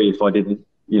story if I didn't,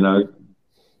 you know,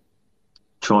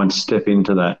 try and step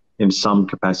into that in some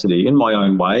capacity in my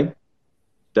own way.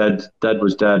 Dad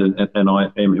was dad, and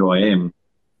I am who I am.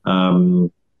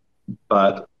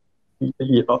 But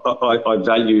I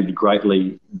valued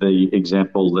greatly the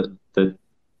example that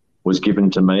was given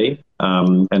to me,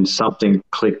 and something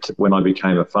clicked when I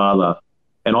became a father.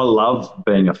 And I love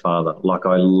being a father. Like,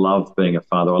 I love being a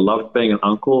father. I love being an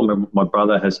uncle. My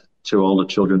brother has 2 older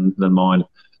children than mine.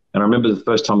 And I remember the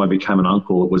first time I became an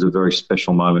uncle, it was a very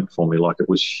special moment for me. Like, it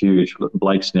was huge.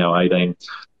 Blake's now 18,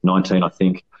 19, I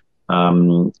think.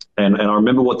 And I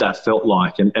remember what that felt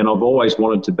like. And I've always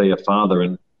wanted to be a father.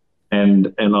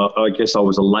 And I guess I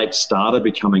was a late starter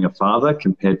becoming a father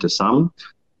compared to some.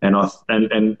 And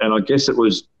I guess it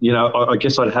was, you know, I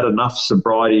guess I'd had enough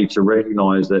sobriety to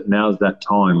recognise that now's that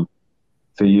time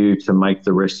for you to make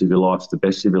the rest of your life the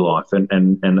best of your life.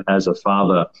 And as a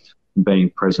father, being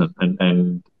present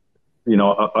and you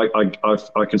know,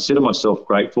 I consider myself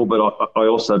grateful, but I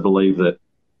also believe that,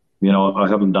 you know, I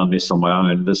haven't done this on my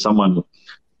own. There's someone,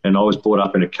 and I was brought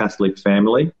up in a Catholic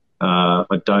family. I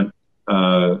don't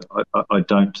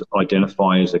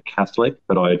identify as a Catholic,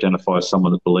 but I identify as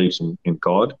someone that believes in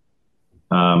God.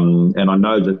 And I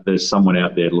know that there's someone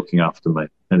out there looking after me,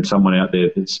 and someone out there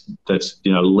that's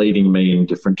you know, leading me in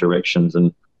different directions.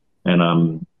 And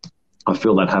I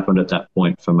feel that happened at that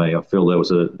point for me. I feel there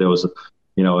was a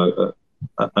you know,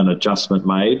 an adjustment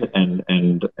made, and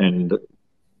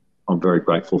I'm very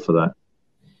grateful for that.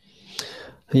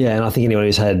 Yeah, and I think anyone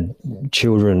who's had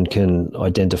children can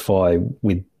identify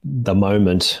with the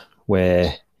moment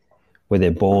where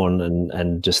they're born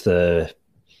and just the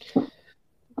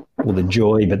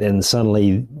joy, but then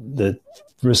suddenly the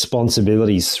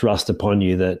responsibilities thrust upon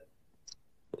you, that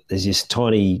there's this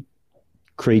tiny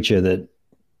creature that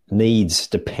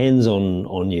depends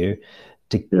on you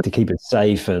to keep it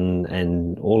safe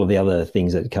and all of the other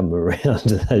things that come around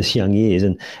to those young years.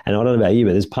 And I don't know about you,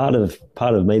 but there's part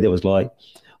of me that was like,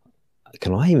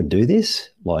 can I even do this?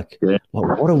 Like,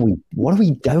 what are we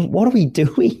doing? What have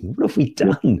we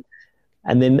done? Yeah.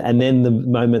 And then the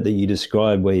moment that you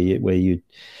described where you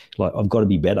like, I've got to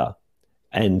be better.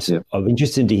 And I'm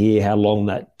interested to hear how long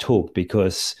that took,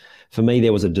 because for me,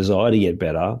 there was a desire to get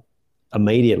better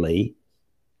immediately,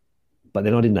 but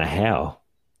then I didn't know how.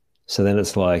 So then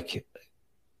it's like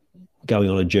going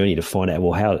on a journey to find out,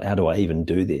 well, how do I even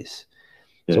do this?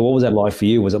 Yeah. So what was that like for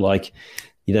you? Was it like,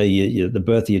 you know, the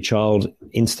birth of your child,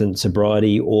 instant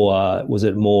sobriety, or was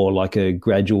it more like a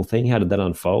gradual thing? How did that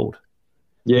unfold?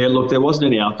 Yeah, look, there wasn't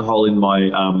any alcohol in my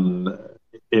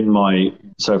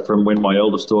so from when my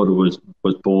eldest daughter was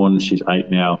born, she's 8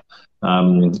 now.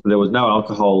 There was no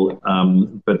alcohol,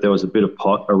 but there was a bit of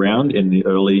pot around in the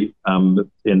early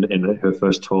in her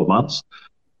first 12 months.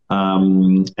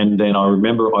 And then I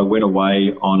remember I went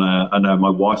away my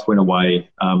wife went away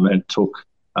and took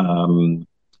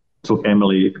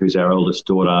Emily, who's our eldest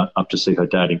daughter, up to see her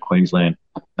dad in Queensland.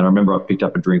 And I remember I picked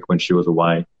up a drink when she was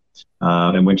away.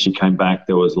 And when she came back,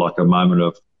 there was like a moment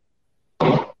of,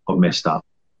 I messed up,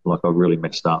 like I really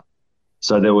messed up.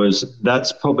 So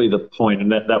that's probably the point.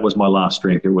 And that was my last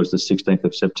drink. It was the 16th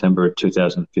of September of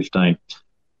 2015.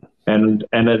 And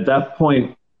at that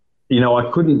point, you know,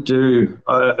 I couldn't do,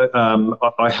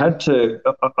 I had to,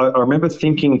 I remember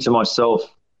thinking to myself,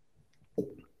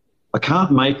 I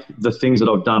can't make the things that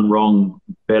I've done wrong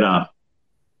better,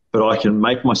 but I can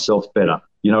make myself better.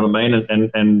 You know what I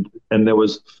mean? And there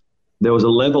was there was a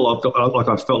level I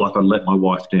felt like I'd let my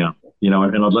wife down,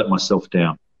 and I'd let myself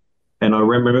down. And I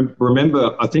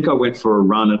remember, I think I went for a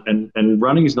run, and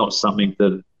running is not something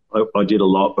that I did a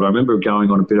lot, but I remember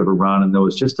going on a bit of a run, and there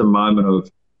was just a moment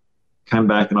of came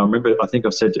back, and I think I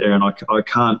said to Erin, I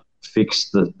can't fix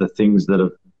the things that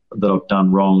I've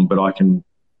done wrong, but I can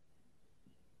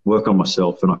work on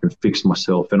myself and I can fix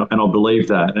myself, and I believe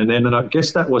that. And I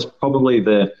guess that was probably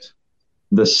the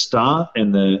start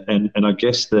and I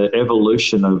guess the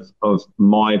evolution of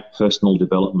my personal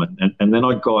development. And then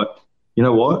I got, you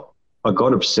know what? I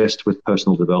got obsessed with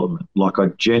personal development. Like, I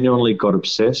genuinely got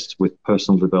obsessed with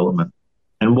personal development.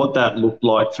 And what that looked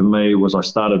like for me was I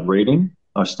started reading.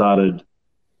 I started,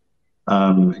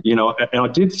 and I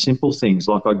did simple things.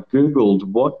 Like, I Googled,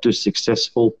 what do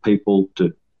successful people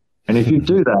do? And if you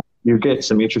do that, you get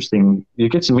some interesting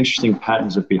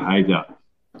patterns of behavior.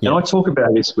 Yeah. And I talk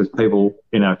about this with people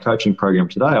in our coaching program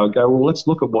today. I go, well, let's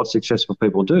look at what successful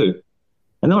people do.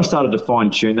 And then I started to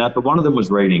fine-tune that, but one of them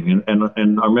was reading. And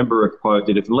I remember a quote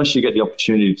that unless you get the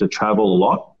opportunity to travel a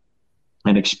lot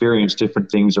and experience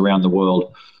different things around the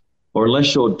world, or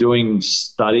unless you're doing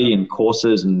study and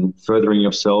courses and furthering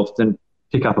yourself, then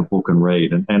pick up a book and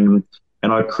read. And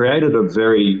I created a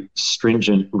very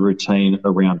stringent routine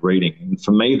around reading. And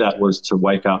for me, that was to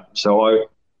wake up. So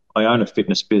I own a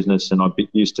fitness business, and I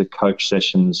used to coach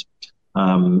sessions.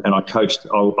 And I coached,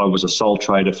 I was a sole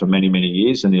trader for many, many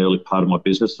years in the early part of my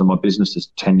business. And my business is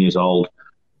 10 years old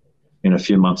in a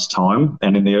few months' time.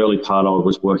 And in the early part, I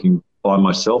was working by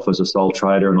myself as a sole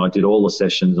trader, and I did all the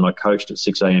sessions, and I coached at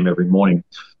 6 a.m. every morning.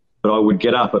 But I would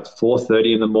get up at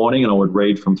 4:30 in the morning, and I would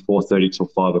read from 4:30 till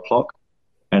 5 o'clock.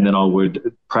 And then I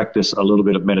would practice a little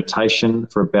bit of meditation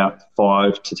for about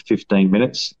 5 to 15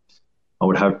 minutes. I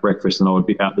would have breakfast, and I would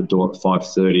be out the door at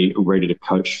 5:30, ready to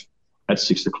coach at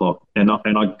 6 o'clock. And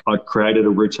I created a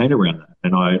routine around that,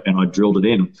 and I drilled it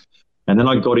in. And then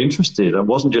I got interested. It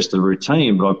wasn't just a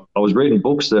routine, but I was reading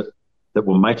books that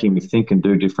were making me think and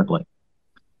do differently.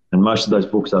 And most of those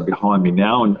books are behind me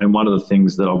now. And one of the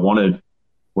things that I wanted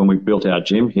when we built our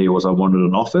gym here was I wanted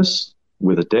an office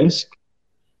with a desk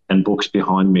and books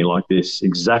behind me like this,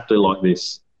 exactly like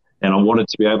this. And I wanted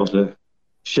to be able to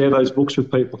share those books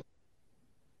with people.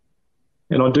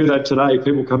 And I do that today.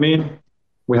 People come in,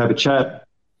 we have a chat,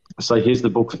 I say, here's the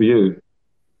book for you.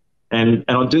 And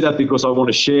I do that because I want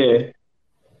to share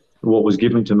what was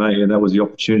given to me, and that was the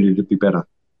opportunity to be better.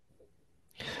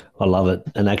 I love it.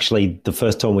 And actually, the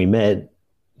first time we met,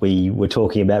 we were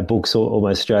talking about books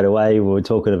almost straight away. We were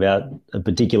talking about a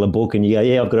particular book, and you go,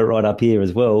 yeah, I've got it right up here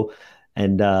as well.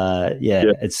 And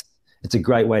it's a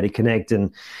great way to connect.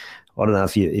 And I don't know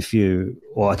if you,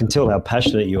 well, I can tell how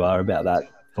passionate you are about that.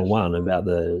 For one, about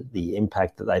the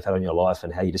impact that they've had on your life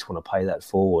and how you just want to pay that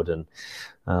forward. And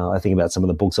I think about some of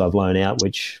the books I've loaned out,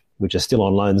 which are still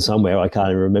on loan somewhere. I can't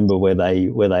even remember where they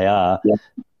are. Yeah.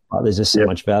 But there's just so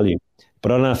much value.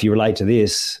 But I don't know if you relate to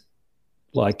this,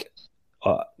 like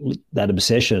that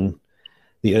obsession.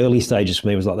 The early stages for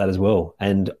me was like that as well,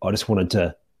 and I just wanted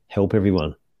to help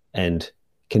everyone and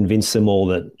convince them all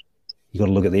that you got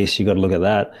to look at this, you got to look at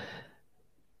that.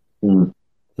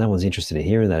 No one's interested in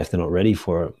hearing that if they're not ready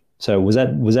for it. So was that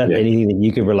anything that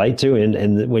you could relate to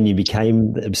and when you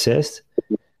became obsessed?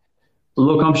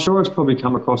 Look, I'm sure it's probably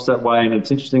come across that way, and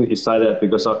it's interesting that you say that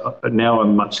because now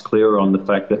I'm much clearer on the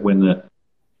fact that when the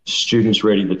student's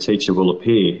ready, the teacher will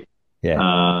appear.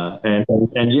 Yeah.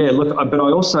 And yeah, look, but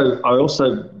I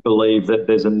also believe that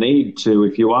there's a need to,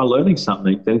 if you are learning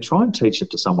something, then try and teach it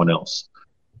to someone else,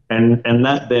 and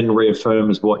that then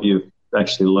reaffirms what you've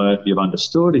actually learned, you've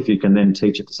understood, if you can then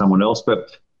teach it to someone else.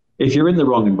 But if you're in the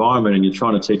wrong environment and you're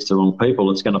trying to teach the wrong people,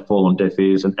 it's going to fall on deaf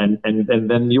ears, and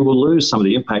then you will lose some of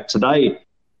the impact. Today,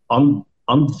 I'm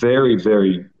very,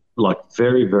 very,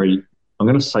 very, I'm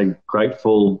going to say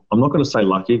grateful. I'm not going to say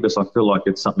lucky because I feel like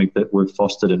it's something that we've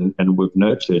fostered and we've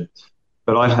nurtured.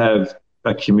 But I have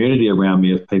a community around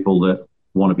me of people that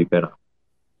want to be better.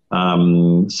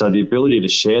 So the ability to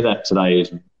share that today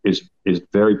is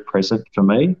very present for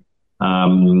me.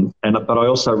 But I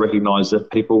also recognise that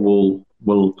people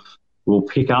will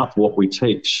pick up what we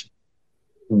teach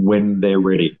when they're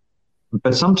ready.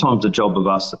 But sometimes the job of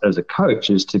us as a coach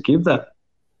is to give that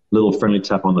little friendly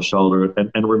tap on the shoulder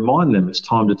and remind them it's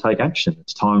time to take action.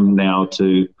 It's time now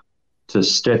to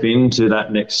step into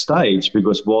that next stage,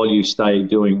 because while you stay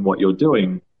doing what you're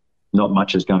doing, not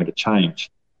much is going to change.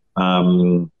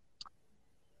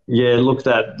 Look,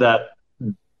 that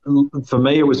for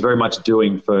me, it was very much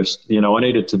doing first. I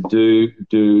needed to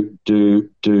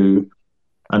do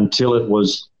until it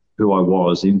was who I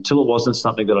was, until it wasn't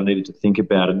something that I needed to think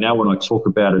about. And now when I talk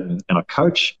about it and I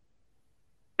coach,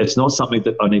 it's not something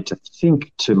that I need to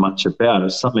think too much about.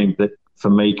 It's something that for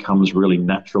me comes really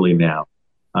naturally now.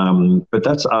 But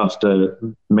that's after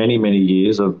many, many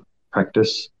years of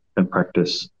practice and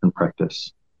practice and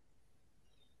practice.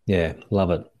 Yeah,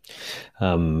 love it.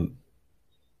 I'm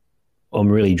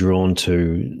really drawn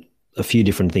to a few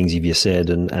different things you've just said,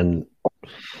 and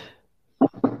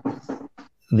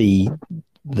the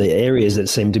areas that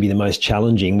seem to be the most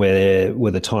challenging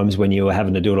were the times when you were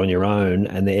having to do it on your own,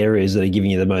 and the areas that are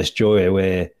giving you the most joy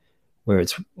where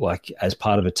it's like as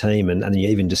part of a team, and you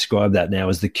even describe that now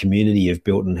as the community you've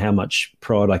built, and how much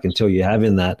pride I can tell you have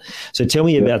in that. So tell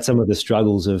me about some of the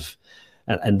struggles of,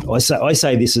 and I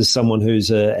say this as someone who's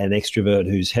an extrovert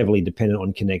who's heavily dependent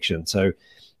on connection. So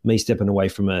me stepping away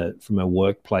from a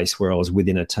workplace where I was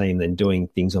within a team, then doing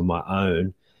things on my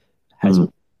own has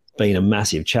been a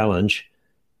massive challenge.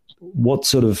 What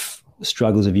sort of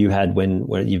struggles have you had when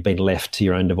you've been left to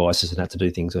your own devices and had to do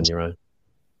things on your own?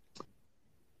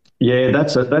 Yeah,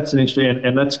 that's an interesting,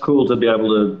 and that's cool to be able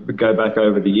to go back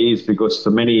over the years, because for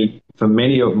many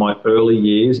of my early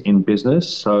years in business,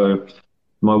 so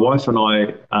my wife and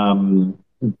I, I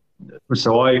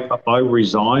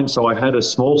resigned. So I had a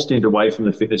small stint away from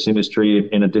the fitness industry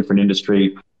in a different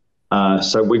industry.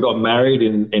 So we got married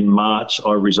in March.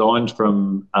 I resigned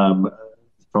from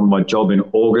my job in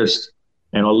August,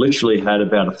 and I literally had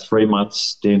about a 3-month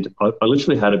stint. I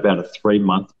literally had about a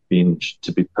 3-month binge,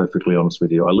 to be perfectly honest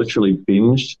with you. I literally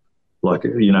binged,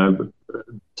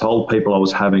 told people I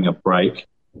was having a break,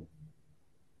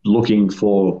 looking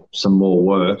for some more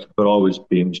work, but I was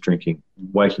binge drinking,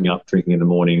 waking up, drinking in the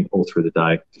morning, all through the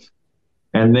day.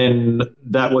 And then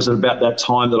that was about that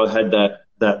time that I had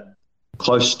that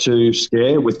close to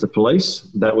scare with the police.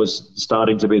 That was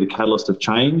starting to be the catalyst of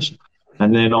change.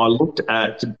 And then I looked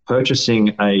at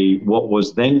purchasing what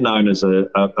was then known as a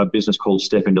business called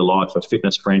Step Into Life, a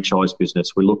fitness franchise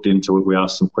business. We looked into it. We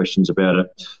asked some questions about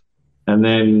it. And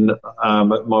then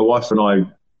my wife and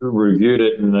I reviewed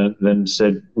it and then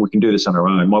said, we can do this on our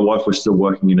own. My wife was still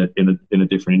working in a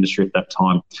different industry at that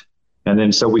time. And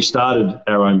then so we started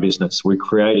our own business. We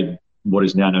created what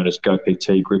is now known as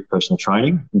GoPT, Group Personal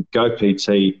Training.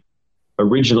 GoPT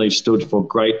originally stood for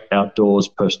Great Outdoors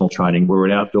Personal Training. We're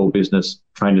an outdoor business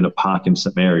trained in a park in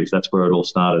St Mary's. That's where it all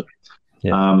started.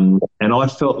 Yeah. And I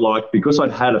felt like, because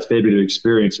I'd had a fair bit of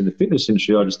experience in the fitness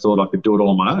industry, I just thought I could do it all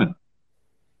on my own.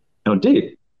 And I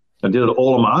did. I did it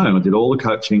all on my own. I did all the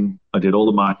coaching. I did all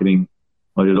the marketing.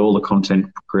 I did all the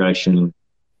content creation.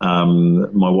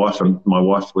 My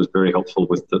wife was very helpful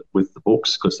with the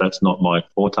books, because that's not my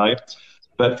forte.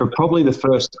 But for probably the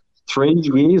first 3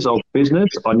 years of business,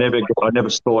 I never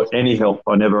sought any help.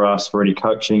 I never asked for any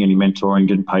coaching, any mentoring,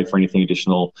 didn't pay for anything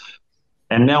additional.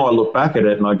 And now I look back at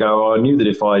it and I go, I knew that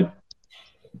if I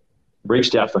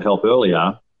reached out for help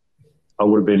earlier, I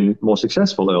would have been more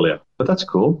successful earlier. But that's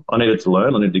cool. I needed to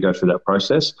learn. I needed to go through that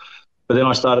process. But then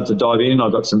I started to dive in. I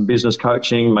got some business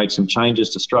coaching, made some changes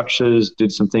to structures,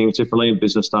 did some things differently, and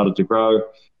business started to grow.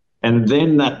 And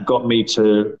then that got me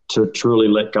to truly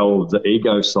let go of the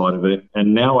ego side of it.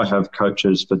 And now I have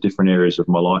coaches for different areas of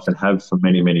my life, and have for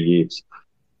many, many years.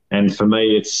 And for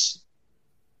me, it's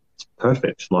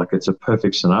perfect. Like, it's a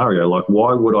perfect scenario. Like,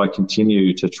 why would I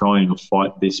continue to try and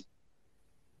fight this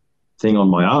thing on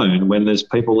my own when there's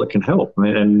people that can help?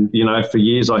 And for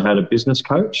years I had a business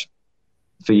coach.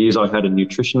 For years I had a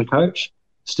nutrition coach.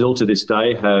 Still to this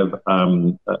day have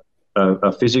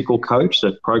a physical coach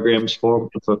that programs for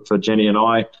Jenny and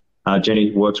I.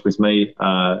 Jenny works with me.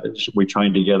 We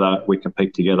train together. We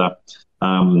compete together.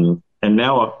 And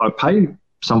now I pay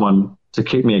someone to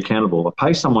keep me accountable. I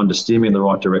pay someone to steer me in the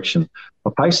right direction.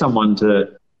 I pay someone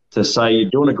to say,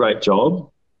 you're doing a great job,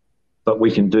 but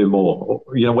we can do more.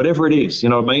 Or, whatever it is. You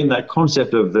know what I mean? That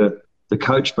concept of the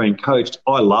coach being coached,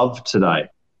 I love today.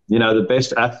 The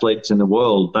best athletes in the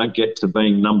world don't get to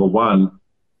being number one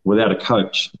without a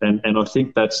coach. And I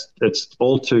think it's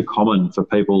all too common for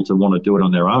people to want to do it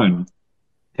on their own.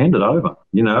 Hand it over.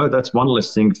 That's one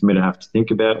less thing for me to have to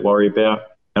think about, worry about.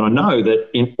 And I know that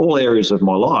in all areas of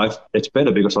my life, it's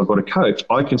better because I've got a coach.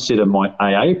 I consider my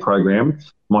AA program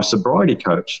my sobriety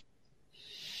coach.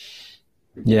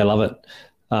 Yeah, I love it.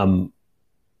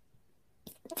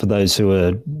 For those who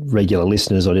are regular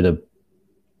listeners, I did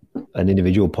an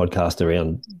individual podcast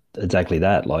around exactly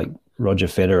that, like Roger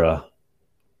Federer.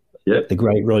 Yep. The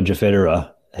great Roger Federer,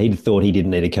 he thought he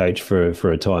didn't need a coach for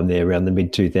a time there around the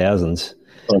mid-2000s.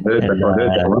 I heard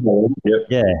that. Yep.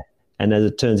 Yeah, and as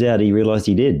it turns out, he realised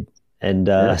he did. And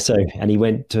and he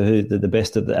went to the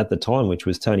best at the time, which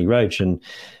was Tony Roach, and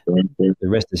the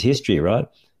rest is history, right?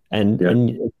 And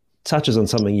it touches on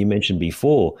something you mentioned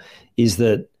before, is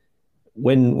that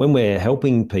when we're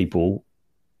helping people,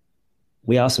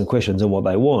 we ask them questions on what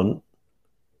they want.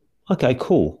 Okay,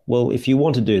 cool. Well, if you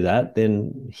want to do that,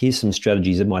 then here's some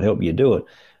strategies that might help you do it.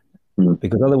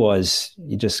 Because otherwise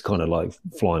you're just kind of like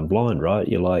flying blind, right?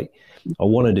 You're like, I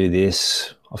want to do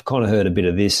this. I've kind of heard a bit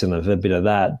of this and I've heard a bit of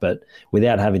that, but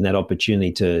without having that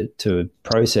opportunity to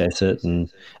process it and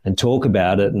talk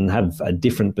about it and have a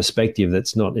different perspective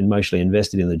that's not emotionally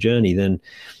invested in the journey, then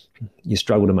you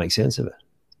struggle to make sense of it.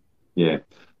 Yeah.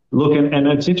 Look, and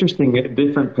it's interesting,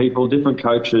 different people, different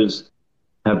coaches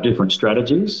have different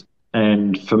strategies.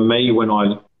 And for me, when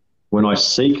I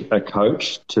seek a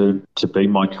coach to be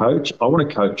my coach, I want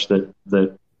a coach that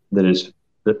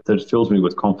fills me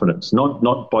with confidence,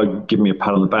 not by giving me a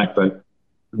pat on the back, but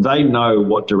they know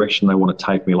what direction they want to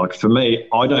take me. Like for me,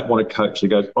 I don't want a coach that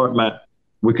goes, all right, Matt,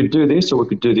 we could do this or we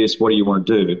could do this. What do you want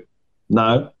to do?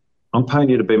 No, I'm paying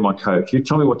you to be my coach. You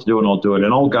tell me what to do and I'll do it.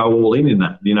 And I'll go all in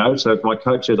that, you know? So if my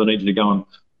coach says I need you to go and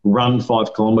run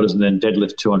 5 kilometers and then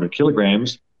deadlift 200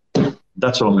 kilograms,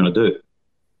 that's what I'm going to do.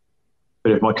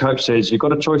 But if my coach says, you've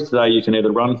got a choice today, you can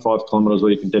either run 5 kilometers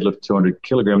or you can deadlift 200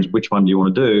 kilograms, which one do you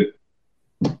want to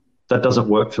do? That doesn't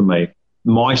work for me.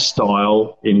 My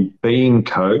style in being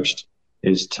coached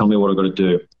is tell me what I've got to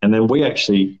do. And then we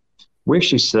actually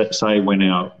say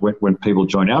when people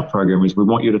join our program is we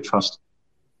want you to trust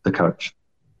the coach.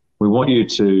 We want you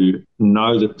to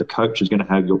know that the coach is going to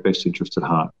have your best interest at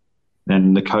heart.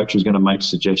 And the coach is going to make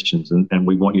suggestions, and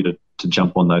we want you to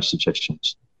jump on those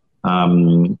suggestions.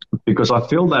 Because I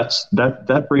feel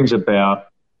that brings about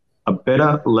a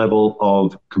better level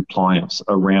of compliance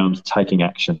around taking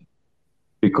action.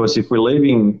 Because if we're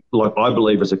leaving, like I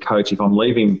believe as a coach, if I'm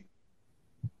leaving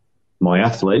my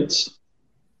athletes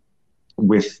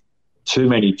with too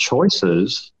many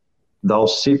choices, they'll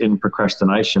sit in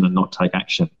procrastination and not take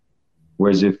action.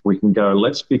 Whereas if we can go,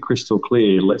 let's be crystal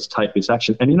clear, let's take this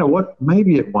action. And you know what?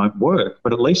 Maybe it won't work,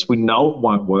 but at least we know it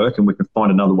won't work and we can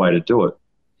find another way to do it.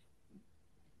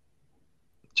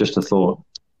 Just a thought.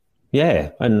 Yeah,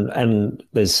 and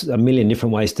there's a million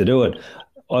different ways to do it.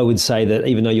 I would say that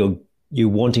even though you're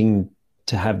wanting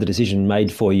to have the decision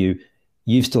made for you,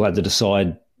 you've still had to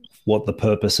decide what the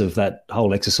purpose of that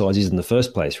whole exercise is in the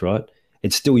first place, right?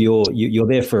 It's still you're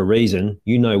there for a reason.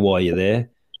 You know why you're there.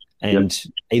 And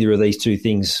either of these two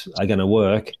things are going to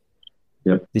work.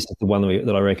 Yep. This is the one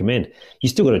that I recommend. You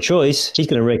still got a choice. He's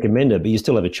going to recommend it, but you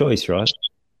still have a choice, right?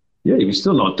 Yeah, you can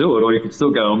still not do it, or you can still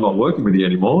go, I'm not working with you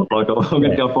anymore. Like, I'm going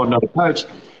to go find another coach. Yeah.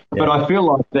 But I feel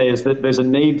like there's a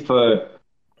need for,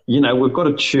 we've got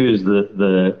to choose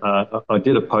I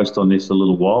did a post on this a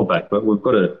little while back, but we've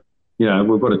got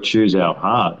to choose our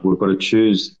heart. We've got to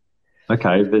choose.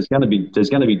 Okay, there's going to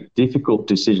be difficult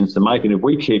decisions to make, and if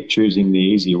we keep choosing the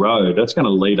easy road, that's going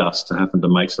to lead us to having to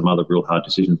make some other real hard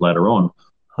decisions later on.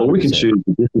 Or we can choose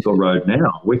the difficult road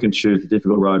now. We can choose the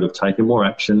difficult road of taking more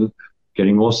action,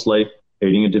 getting more sleep,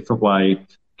 eating a different way,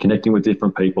 connecting with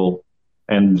different people,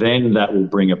 and then that will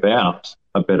bring about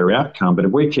a better outcome. But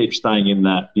if we keep staying in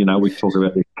that, we talk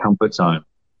about the comfort zone,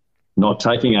 not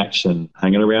taking action,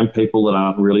 hanging around people that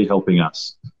aren't really helping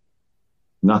us,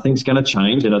 nothing's going to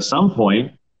change. And at some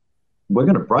point, we're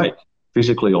going to break.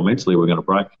 Physically or mentally, we're going to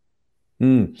break.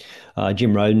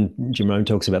 Jim Rohn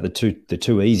talks about the two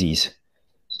easies.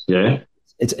 Yeah.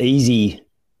 It's easy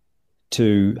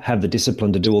to have the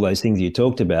discipline to do all those things you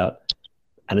talked about,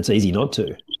 and it's easy not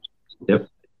to. Yep.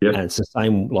 And it's the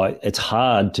same, like it's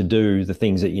hard to do the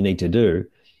things that you need to do.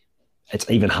 It's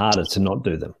even harder to not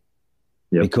do them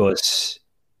because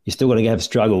you're still going to have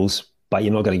struggles, but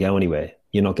you're not going to go anywhere.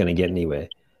 You're not going to get anywhere.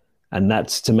 And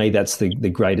that's, to me, that's the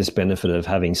greatest benefit of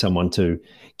having someone to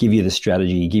give you the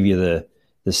strategy, give you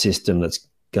the system that's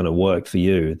going to work for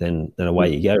you, then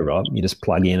away you go, right? You just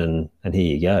plug in and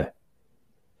here you go.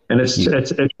 And it's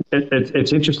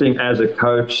interesting as a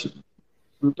coach,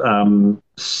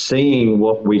 seeing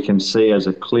what we can see as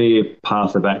a clear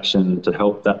path of action to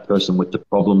help that person with the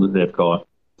problem that they've got,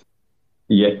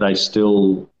 yet they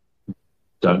still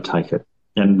don't take it.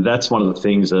 And that's one of the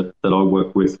things that I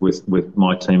work with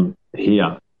my team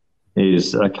here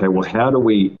is, okay, well,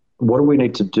 what do we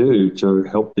need to do to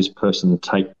help this person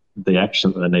take the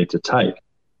action that they need to take?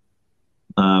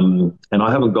 And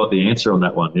I haven't got the answer on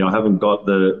that one. I haven't got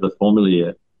the formula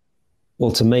yet.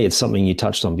 Well, to me, it's something you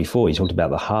touched on before. You talked about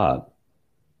the heart.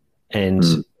 And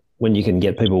when you can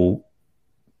get people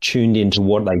tuned into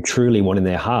what they truly want in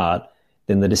their heart,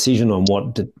 then the decision on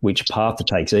which path to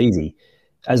take is easy.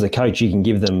 As a coach, you can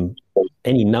give them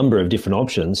any number of different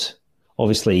options.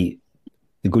 Obviously,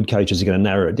 the good coaches are going to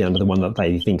narrow it down to the one that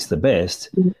they think's the best.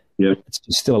 Yeah. It's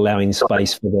still allowing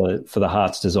space for the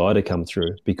heart's desire to come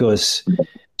through, because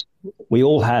we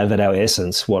all have at our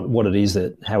essence what it is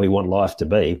that how we want life to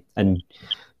be. And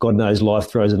God knows life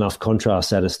throws enough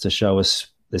contrast at us to show us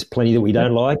there's plenty that we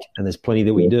don't like and there's plenty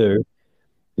that we do.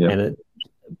 Yeah. And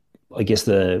I guess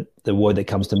the word that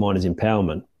comes to mind is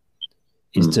empowerment,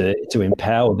 is to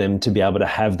empower them to be able to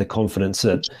have the confidence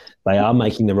that they are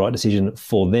making the right decision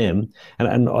for them.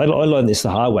 And I learned this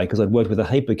the hard way, because I'd worked with a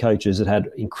heap of coaches that had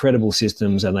incredible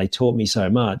systems and they taught me so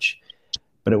much,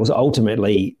 but it was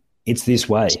ultimately, it's this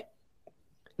way.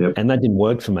 Yep. And that didn't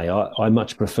work for me. I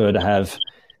much prefer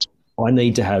I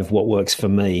need to have what works for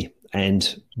me,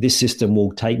 and this system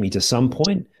will take me to some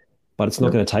point, but it's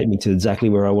not going to take me to exactly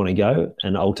where I want to go.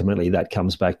 And ultimately that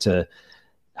comes back to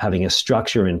having a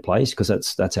structure in place, because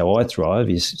that's how I thrive,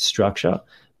 is structure,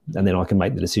 and then I can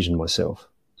make the decision myself,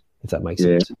 if that makes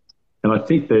sense. And I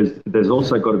think there's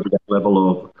also got to be that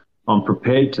level of, I'm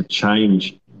prepared to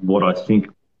change what I think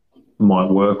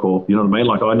might work, or, you know what I mean?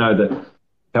 Like, I know that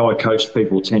how I coached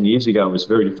people 10 years ago was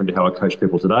very different to how I coach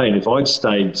people today. And if I'd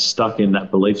stayed stuck in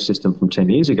that belief system from 10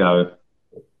 years ago,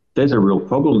 there's a real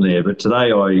problem there. But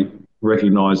today I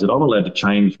recognise that I'm allowed to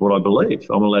change what I believe.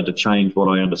 I'm allowed to change what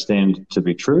I understand to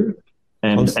be true.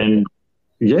 And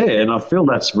I feel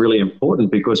that's really important,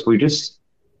 because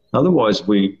otherwise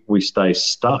we stay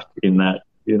stuck in that,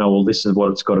 well, this is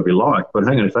what it's got to be like. But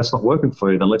hang on, if that's not working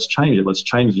for you, then let's change it. Let's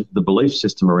change the belief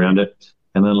system around it,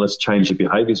 and then let's change your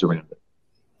behaviours around it.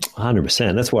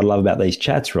 100%. That's what I love about these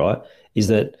chats, right? Is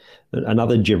that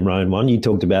another Jim Rohn one you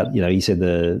talked about? He said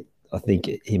I think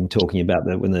him talking about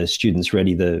that when the student's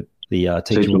ready, the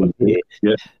teacher will appear.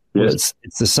 Yeah. Well, it's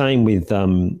the same with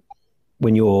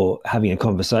when you're having a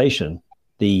conversation.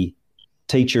 The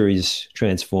teacher is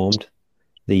transformed,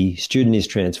 the student is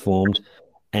transformed,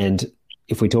 and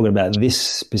if we're talking about this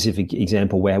specific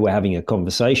example where we're having a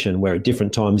conversation where at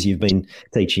different times you've been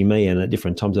teaching me and at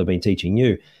different times I've been teaching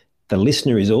you, the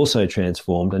listener is also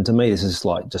transformed. And to me, this is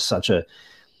like just such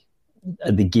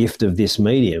the gift of this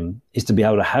medium, is to be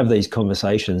able to have these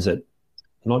conversations that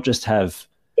not just have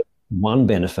one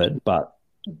benefit, but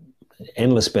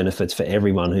endless benefits for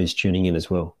everyone who's tuning in as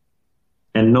well.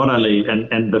 And not only,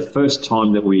 and the first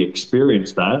time that we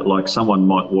experience that, like someone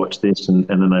might watch this and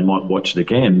then they might watch it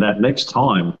again, that next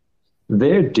time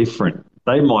they're different.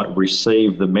 They might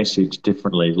receive the message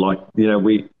differently. Like,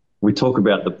 we talk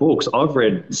about the books. I've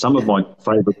read some of my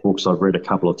favourite books. I've read a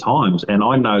couple of times, and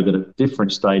I know that at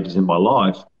different stages in my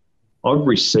life, I've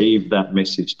received that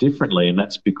message differently, and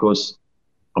that's because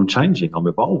I'm changing, I'm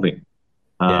evolving.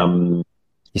 You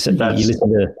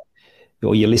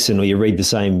listen or you read the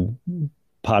same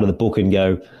part of the book and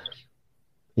go,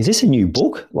 is this a new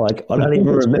book? Like, I don't even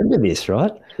remember this,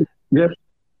 right? Yeah.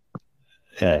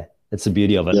 Yeah, that's the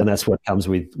beauty of it, and that's what comes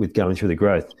with going through the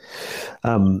growth.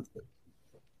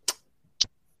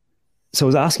 So I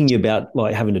was asking you about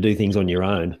like having to do things on your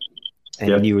own,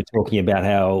 and you were talking about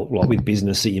how, like with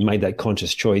business, that you made that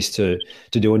conscious choice to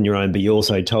do on your own, but you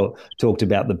also talked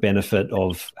about the benefit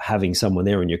of having someone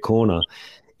there in your corner.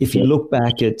 If you look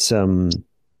back at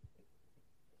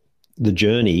the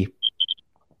journey,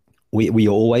 were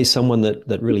you always someone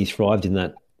that really thrived in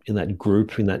that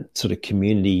group, in that sort of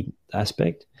community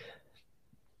aspect?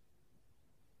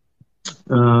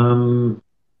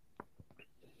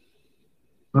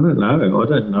 I don't know. I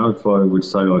don't know if I would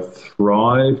say I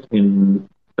thrived in.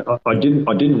 I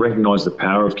didn't recognise the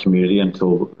power of community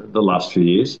until the last few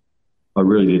years. I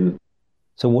really didn't.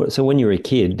 So when you were a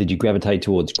kid, did you gravitate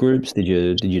towards groups? Did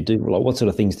you do, like, what sort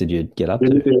of things did you get up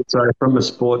to? So from a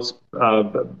sports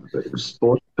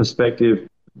perspective,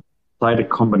 played a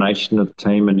combination of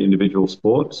team and individual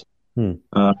sports.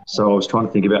 So I was trying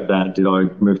to think about that. Did I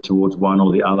move towards one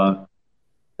or the other?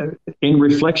 In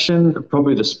reflection,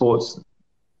 probably the sports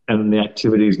and the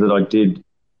activities that I did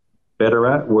better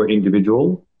at were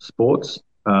individual sports.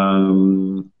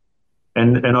 And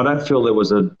I don't feel there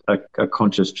was a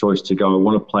conscious choice to go, I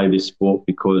want to play this sport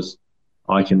because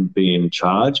I can be in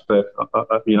charge. But,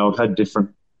 I've had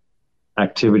different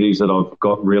activities that I've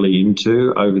got really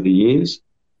into over the years.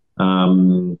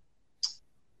 But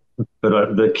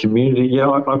the community,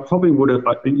 I probably would have,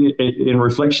 in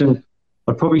reflection,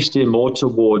 I'd probably steer more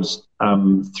towards,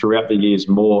 throughout the years,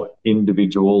 more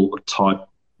individual type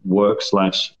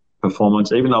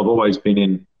work/performance, even though I've always been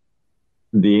in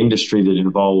the industry that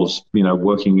involves,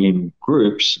 working in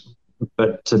groups.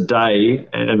 But today,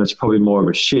 and it's probably more of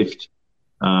a shift,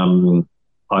 I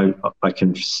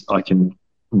can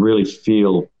really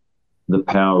feel the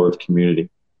power of community.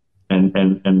 And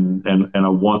I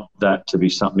want that to be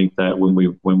something that when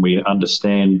we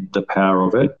understand the power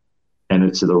of it, and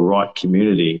it's the right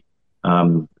community,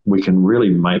 we can really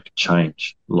make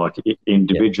change, like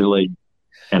individually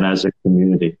and as a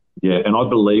community. Yeah, and I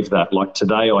believe that. Like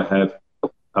today, I have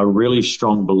a really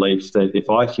strong belief that if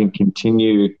I can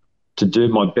continue to do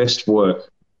my best work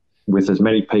with as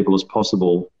many people as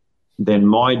possible, then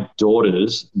my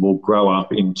daughters will grow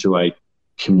up into a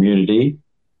community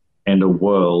and a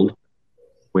world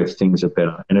where things are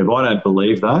better. And if I don't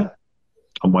believe that,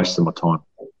 I'm wasting my time.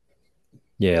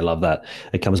 Yeah, I love that.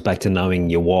 It comes back to knowing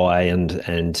your why and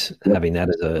having that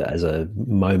as a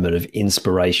moment of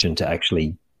inspiration to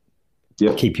actually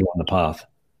keep you on the path.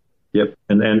 Yep.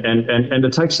 And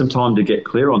it takes some time to get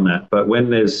clear on that. But when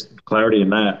there's clarity in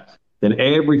that, then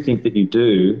everything that you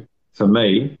do, for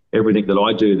me, everything that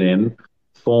I do then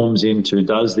forms into,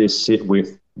 does this sit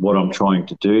with what I'm trying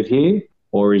to do here?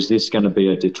 Or is this going to be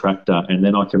a detractor? And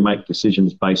then I can make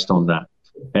decisions based on that.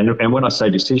 And when I say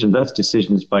decisions, that's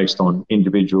decisions based on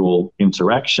individual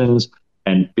interactions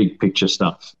and big picture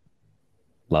stuff.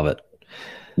 Love it.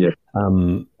 Yeah.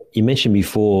 You mentioned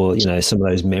before, some of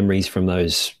those memories from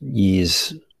those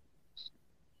years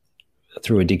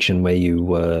through addiction where you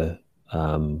were,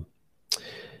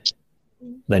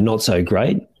 they're not so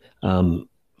great. I'm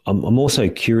also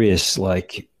curious,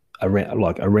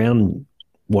 around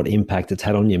what impact it's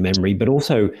had on your memory, but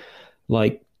also,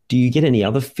 do you get any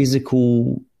other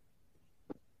physical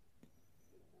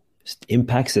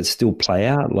impacts that still play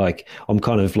out? Like I'm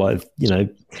kind of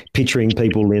picturing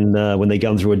people in when they're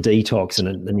going through a detox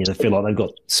and feel like they've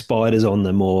got spiders on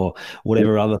them or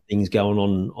whatever other things going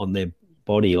on their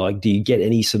body. Like, do you get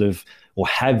any sort of, or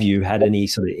have you had any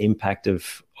sort of impact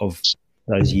of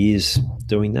those years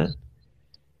doing that?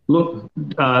 Look,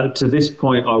 to this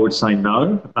point, I would say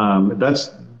no.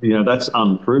 That's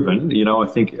unproven. I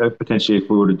think potentially if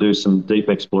we were to do some deep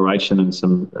exploration and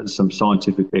some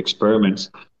scientific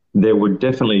experiments, there would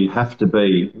definitely have to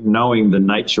be, knowing the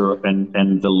nature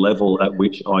and the level at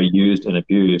which I used and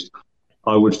abused,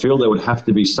 I would feel there would have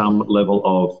to be some level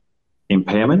of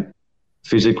impairment,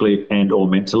 physically and or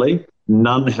mentally.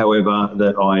 None, however,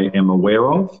 that I am aware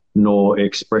of, nor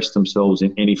express themselves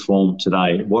in any form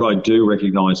today. What I do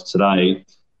recognise today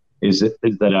is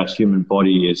that our human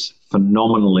body is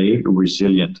phenomenally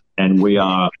resilient, and we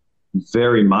are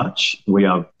very much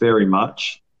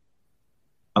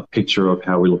a picture of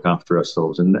how we look after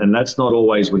ourselves. And that's not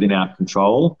always within our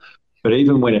control, but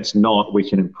even when it's not, we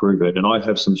can improve it. And I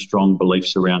have some strong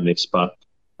beliefs around this, but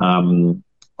I'm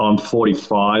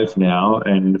 45 now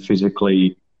and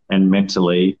physically and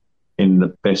mentally in the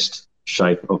best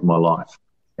shape of my life.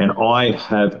 And I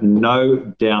have no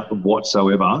doubt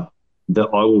whatsoever that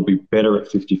I will be better at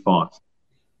 55.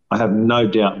 I have no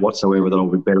doubt whatsoever that I'll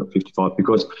be better at 55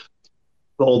 because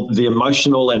all the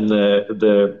emotional and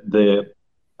the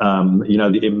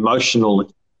emotional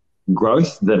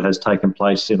growth that has taken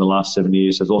place in the last 7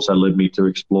 years has also led me to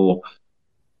explore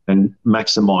and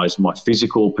maximize my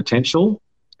physical potential.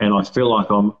 And I feel like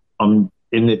I'm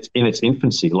in its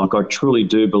infancy. Like I truly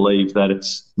do believe that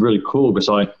it's really cool because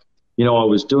I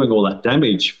was doing all that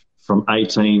damage from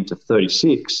 18 to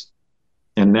 36.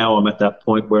 And now I'm at that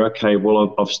point where, okay,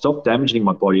 well, I've stopped damaging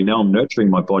my body. Now I'm nurturing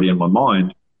my body and my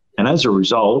mind. And as a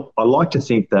result, I like to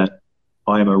think that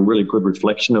I am a really good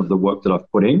reflection of the work that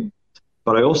I've put in.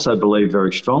 But I also believe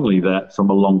very strongly that from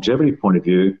a longevity point of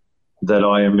view, that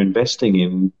I am investing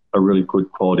in a really good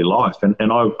quality life. And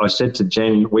I said to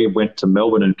Jen, we went to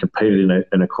Melbourne and competed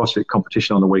in a CrossFit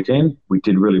competition on the weekend. We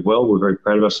did really well. We're very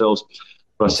proud of ourselves.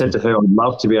 But I said to her, I'd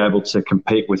love to be able to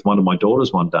compete with one of my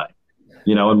daughters one day.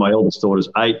 And my eldest daughter's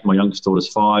 8, my youngest daughter's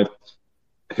 5.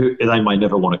 They may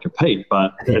never want to compete,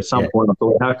 but at some point I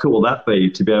thought, how cool will that be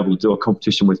to be able to do a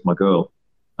competition with my girl?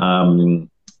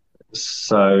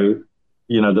 So,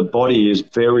 the body is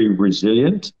very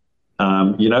resilient.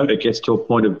 It gets to a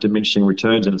point of diminishing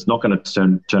returns and it's not going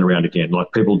to turn around again.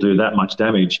 Like people do that much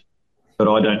damage, but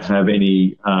I don't have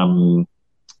any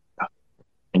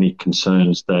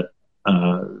concerns that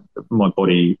my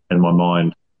body and my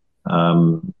mind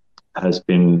has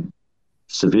been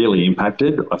severely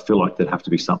impacted. I feel like there'd have to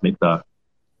be something though.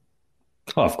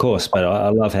 Oh, of course, but I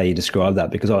love how you describe that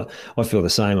because I feel the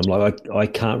same. I'm like, I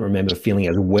can't remember feeling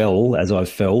as well as I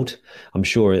felt, I'm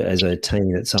sure, as a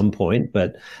teen at some point,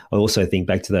 but I also think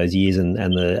back to those years and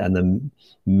the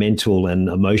mental and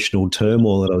emotional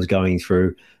turmoil that I was going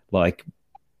through. Like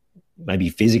maybe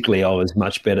physically I was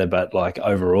much better, but like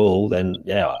overall, then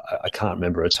I can't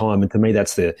remember a time. And to me,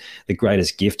 that's the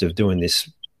greatest gift of doing this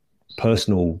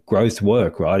personal growth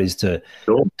work, right? Is to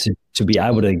be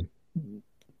able to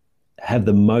have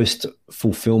the most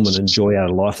fulfillment and joy out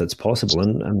of life that's possible.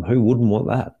 And who wouldn't want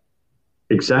that?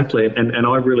 Exactly. And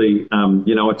I really,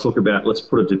 I talk about, let's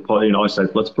put a deposit, I say,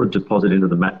 let's put a deposit into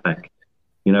the Matt bank.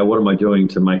 What am I doing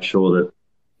to make sure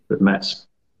that Matt's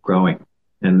growing?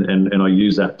 and I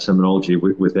use that terminology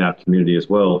with our community as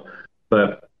well.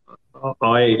 But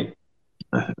I,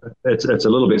 it's a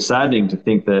little bit saddening to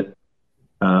think that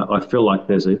I feel like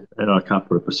and I can't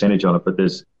put a percentage on it, but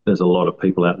there's a lot of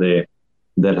people out there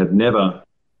that have never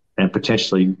and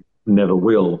potentially never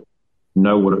will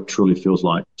know what it truly feels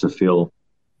like to feel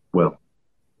well.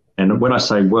 And when I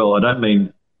say well, I don't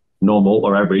mean normal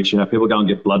or average. You know, people go and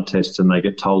get blood tests and they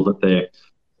get told that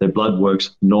their blood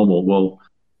works normal. Well,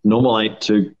 normal ain't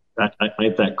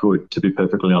that good, to be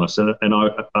perfectly honest. And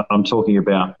I'm talking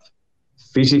about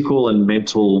physical and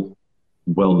mental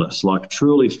wellness, like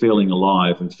truly feeling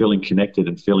alive and feeling connected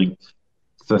and feeling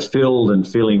fulfilled and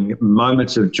feeling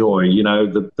moments of joy. You know,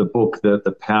 the book,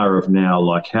 the Power of Now,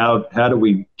 like how do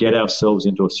we get ourselves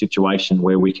into a situation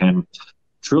where we can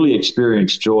truly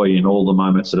experience joy in all the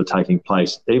moments that are taking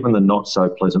place, even the not so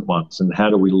pleasant ones, and how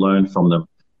do we learn from them?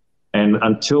 And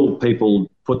until people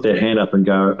put their hand up and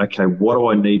go, okay, what do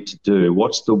I need to do?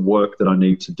 What's the work that I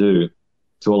need to do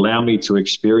to allow me to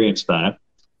experience that,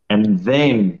 and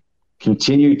then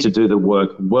continue to do the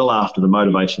work well after the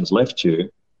motivation's left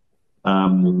you,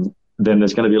 then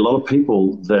there's going to be a lot of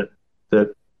people that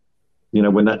you know,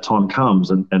 when that time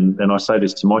comes, and I say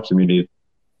this to my community,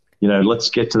 you know, let's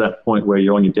get to that point where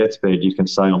you're on your deathbed, you can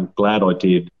say, I'm glad I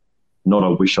did, not I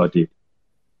wish I did.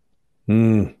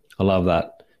 I love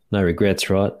that. No regrets,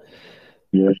 right?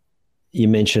 Yeah. You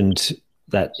mentioned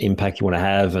that impact you want to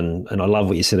have, and I love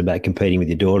what you said about competing with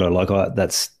your daughter. Like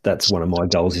that's one of my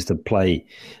goals, is to play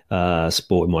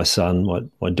sport with my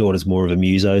son. My daughter's more of a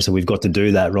muso, so we've got to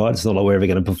do that, right? It's not like we're ever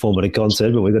going to perform at a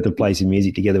concert, but we've got to play some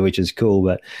music together, which is cool.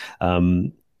 But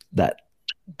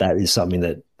that is something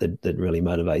that really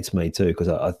motivates me too, because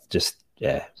I just,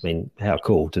 I mean, how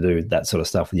cool to do that sort of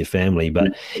stuff with your family.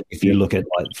 But if you look at,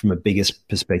 like, from a biggest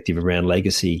perspective around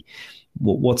legacy,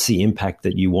 what's the impact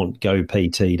that you want Go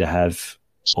PT to have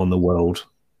on the world,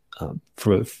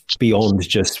 for beyond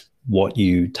just what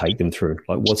you take them through?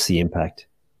 Like, what's the impact?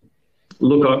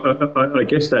 Look, I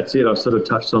guess that's it. I sort of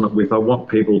touched on it with, I want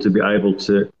people to be able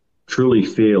to truly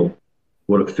feel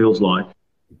what it feels like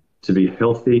to be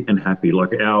healthy and happy.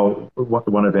 Like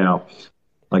one of our,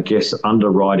 I guess,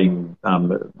 underwriting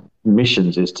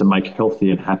missions is to make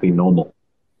healthy and happy normal.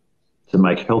 To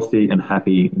make healthy and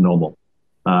happy normal,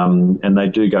 and they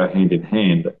do go hand in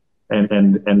hand.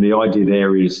 And the idea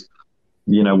there is,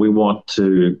 you know, we want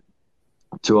to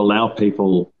allow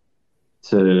people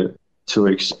to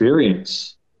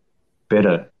experience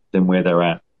better than where they're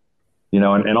at. You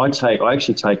know, and I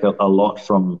actually take a lot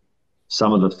from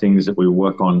some of the things that we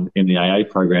work on in the AA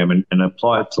program and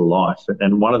apply it to life.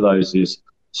 And one of those is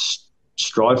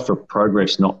strive for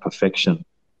progress, not perfection.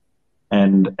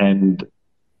 And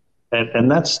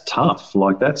that's tough.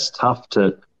 Like, that's tough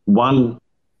to, one,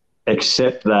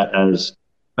 accept that as,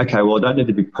 okay, well, I don't need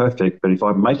to be perfect, but if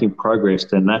I'm making progress,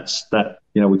 then that's that,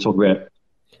 you know, we talk about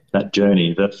that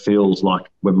journey that feels like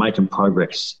we're making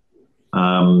progress.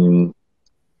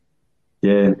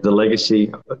 Yeah, the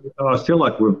legacy. I feel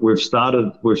like we've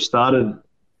started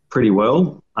pretty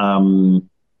well,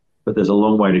 but there's a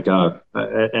long way to go.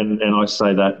 And I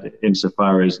say that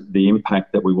insofar as the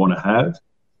impact that we want to have.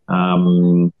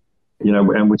 You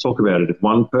know, and we talk about it. If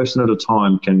one person at a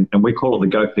time can, and we call it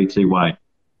the Go PT way.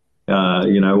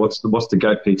 You know, what's the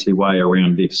Go PT way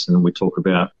around this? And we talk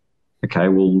about, okay,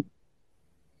 well,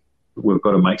 we've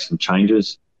got to make some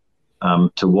changes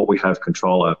to what we have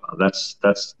control over. That's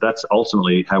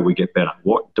ultimately how we get better.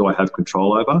 What do I have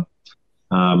control over?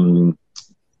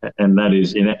 And that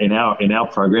is in our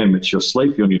program, it's your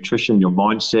sleep, your nutrition, your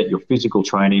mindset, your physical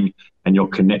training, and your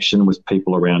connection with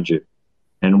people around you.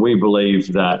 And we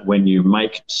believe that when you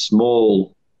make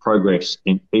small progress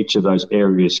in each of those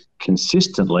areas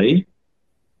consistently,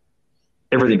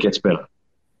 everything gets better.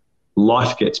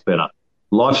 Life gets better.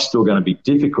 Life's still going to be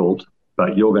difficult,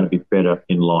 but you're going to be better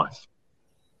in life.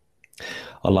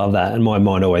 I love that. And my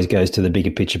mind always goes to the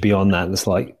bigger picture beyond that. And it's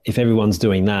like, if everyone's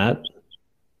doing that,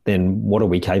 then what are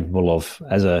we capable of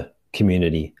as a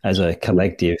community, as a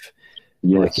collective?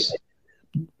 Yes.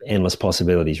 Like, endless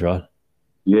possibilities, right?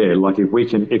 Yeah, like if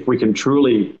we can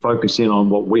truly focus in on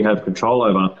what we have control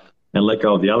over and let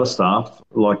go of the other stuff,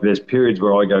 like there's periods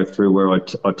where I go through where I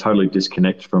totally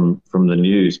disconnect from the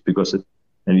news, because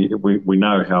we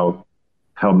know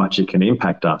how much it can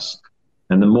impact us.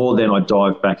 And the more then I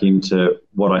dive back into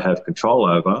what I have control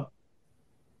over,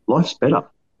 life's better.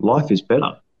 Life is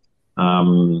better.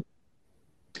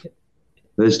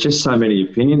 There's just so many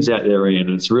opinions out there, Ian,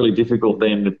 and it's really difficult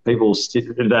then if people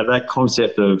that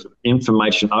concept of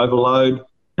information overload,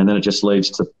 and then it just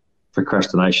leads to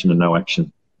procrastination and no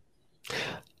action.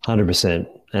 100%.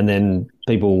 And then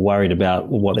people worried about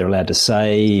what they're allowed to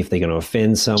say, if they're going to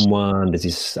offend someone, does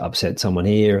this upset someone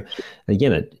here?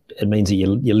 Again, it means that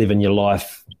you're living your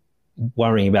life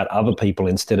worrying about other people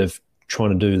instead of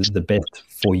trying to do the best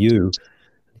for you.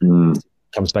 It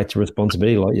comes back to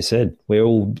responsibility, like you said. We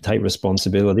all take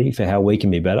responsibility for how we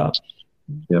can be better.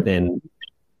 Yep. Then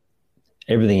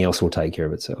everything else will take care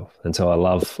of itself. And so I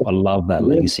love that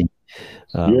legacy.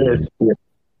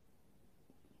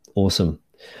 Awesome.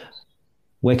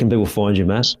 Where can people find you,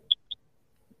 Matt?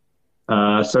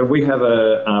 So we have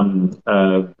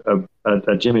a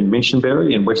gym in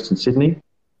Minchinbury in Western Sydney.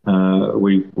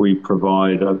 We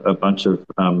provide a bunch of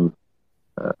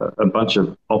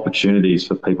opportunities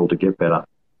for people to get better.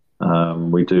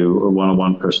 We do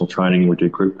one-on-one personal training. We do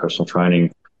group personal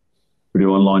training. We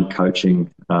do online coaching.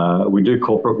 We do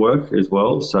corporate work as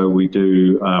well. So we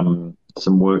do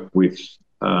some work with,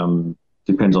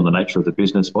 depends on the nature of the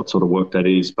business, what sort of work that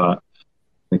is, but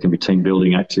there can be team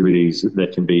building activities. There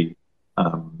can be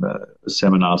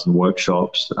seminars and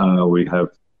workshops. We have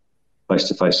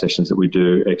face-to-face sessions that we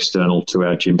do external to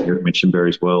our gym here at Minchinbury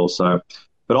as well. So,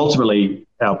 but ultimately,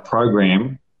 our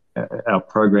program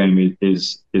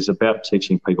is about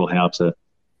teaching people how to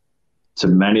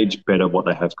manage better what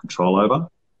they have control over,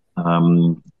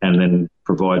 and then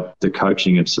provide the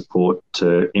coaching and support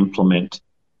to implement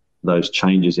those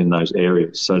changes in those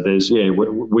areas. So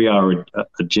we are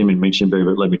a gym in Minchinbury,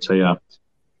 but let me tell you,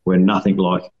 we're nothing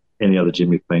like any other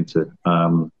gym you've been to.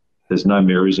 There's no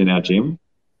mirrors in our gym.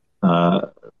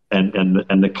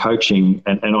 And the coaching,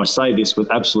 and I say this with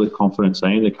absolute confidence,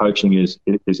 Ian, the coaching is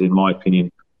in my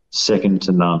opinion second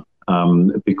to none,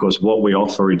 because what we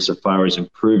offer insofar as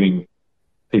improving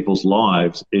people's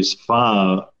lives is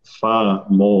far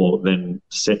more than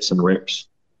sets and reps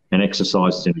and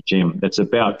exercises in a gym. It's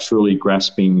about truly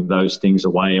grasping those things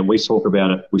away, and we talk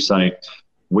about it. We say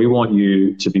we want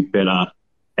you to be better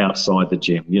outside the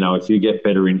gym. You know, if you get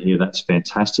better in here, that's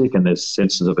fantastic, and there's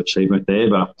senses of achievement there,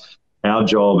 but our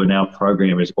job and our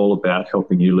program is all about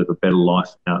helping you live a better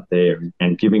life out there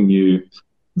and giving you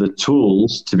the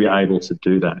tools to be able to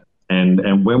do that.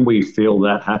 And when we feel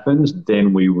that happens,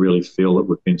 then we really feel that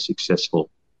we've been successful.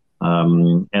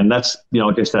 And that's,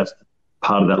 I guess that's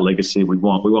part of that legacy we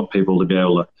want. We want people to be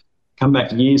able to come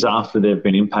back years after they've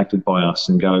been impacted by us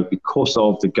and go, because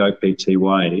of the Go PT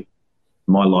way,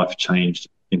 my life changed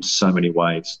in so many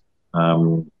ways.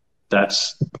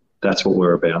 That's what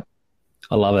we're about.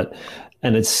 I love it.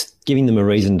 And it's giving them a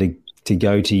reason to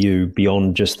go to you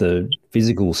beyond just the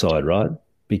physical side, right?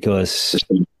 Because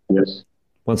yes,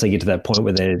 once they get to that point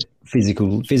where they're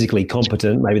physically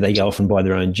competent, maybe they go off and buy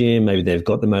their own gym, maybe they've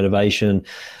got the motivation.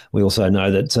 We also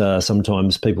know that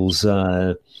sometimes people's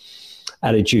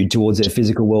attitude towards their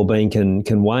physical well-being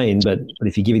can wane, but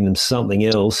if you're giving them something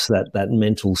else, that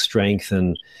mental strength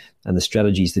and the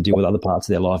strategies to deal with other parts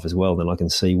of their life as well, then I can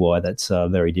see why that's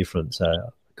very different.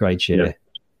 So great share. Yeah.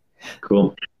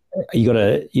 Cool.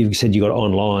 You said you got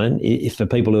online. If for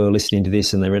people who are listening to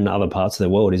this and they're in other parts of the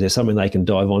world, is there something they can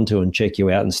dive onto and check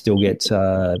you out and still get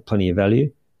plenty of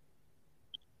value?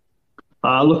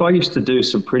 Look, I used to do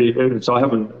some so I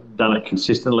haven't done it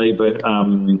consistently, but I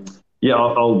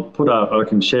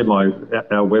can share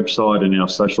our website and our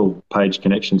social page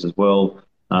connections as well,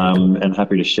 and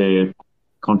happy to share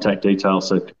contact details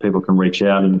so people can reach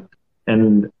out.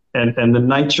 And the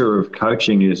nature of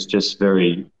coaching is just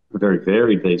very, very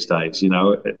varied these days.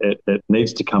 It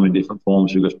needs to come in different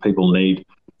forms because people need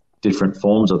different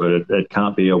forms of it. It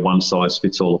can't be a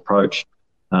one-size-fits-all approach.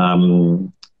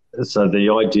 So the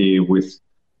idea with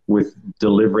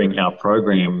delivering our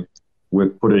program,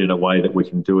 we've put it in a way that we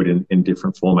can do it in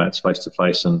different formats,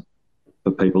 face-to-face, and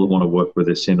for people that want to work with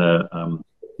us in a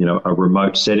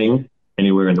remote setting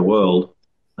anywhere in the world.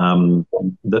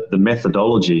 The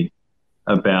methodology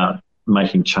about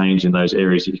making change in those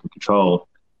areas that you can control,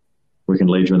 we can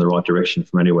lead you in the right direction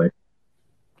from anywhere.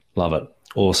 Love it.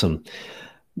 Awesome.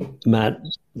 Matt,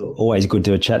 always good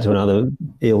to chat to another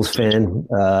Eels fan.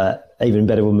 Even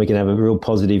better when we can have a real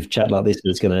positive chat like this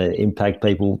that's going to impact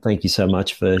people. Thank you so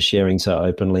much for sharing so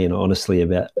openly and honestly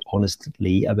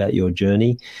about your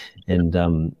journey and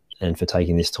for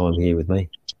taking this time here with me.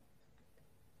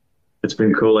 It's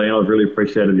been cool, Ian. I've really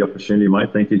appreciated the opportunity,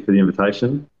 mate. Thank you for the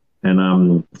invitation.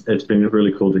 And it's been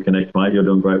really cool to connect, mate. You're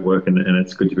doing great work, and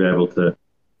it's good to be able to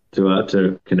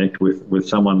connect with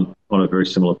someone on a very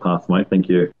similar path, mate. Thank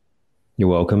you. You're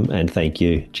welcome, and thank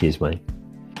you. Cheers, mate.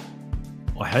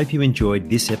 I hope you enjoyed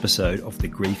this episode of the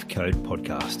Grief Code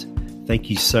podcast. Thank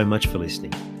you so much for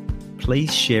listening.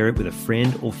 Please share it with a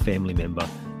friend or family member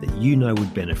that you know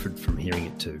would benefit from hearing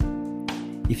it too.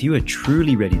 If you are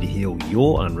truly ready to heal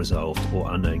your unresolved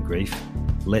or unknown grief,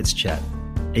 let's chat.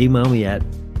 Email me at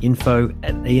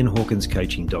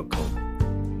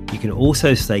info@ianhawkinscoaching.com. You can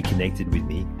also stay connected with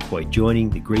me by joining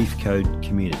the Grief Code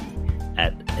community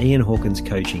at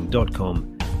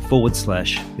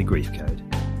ianhawkinscoaching.com/the Grief Code.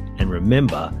 And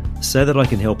remember, so that I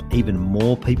can help even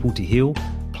more people to heal,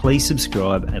 please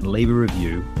subscribe and leave a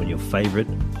review on your favorite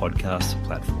podcast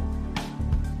platform.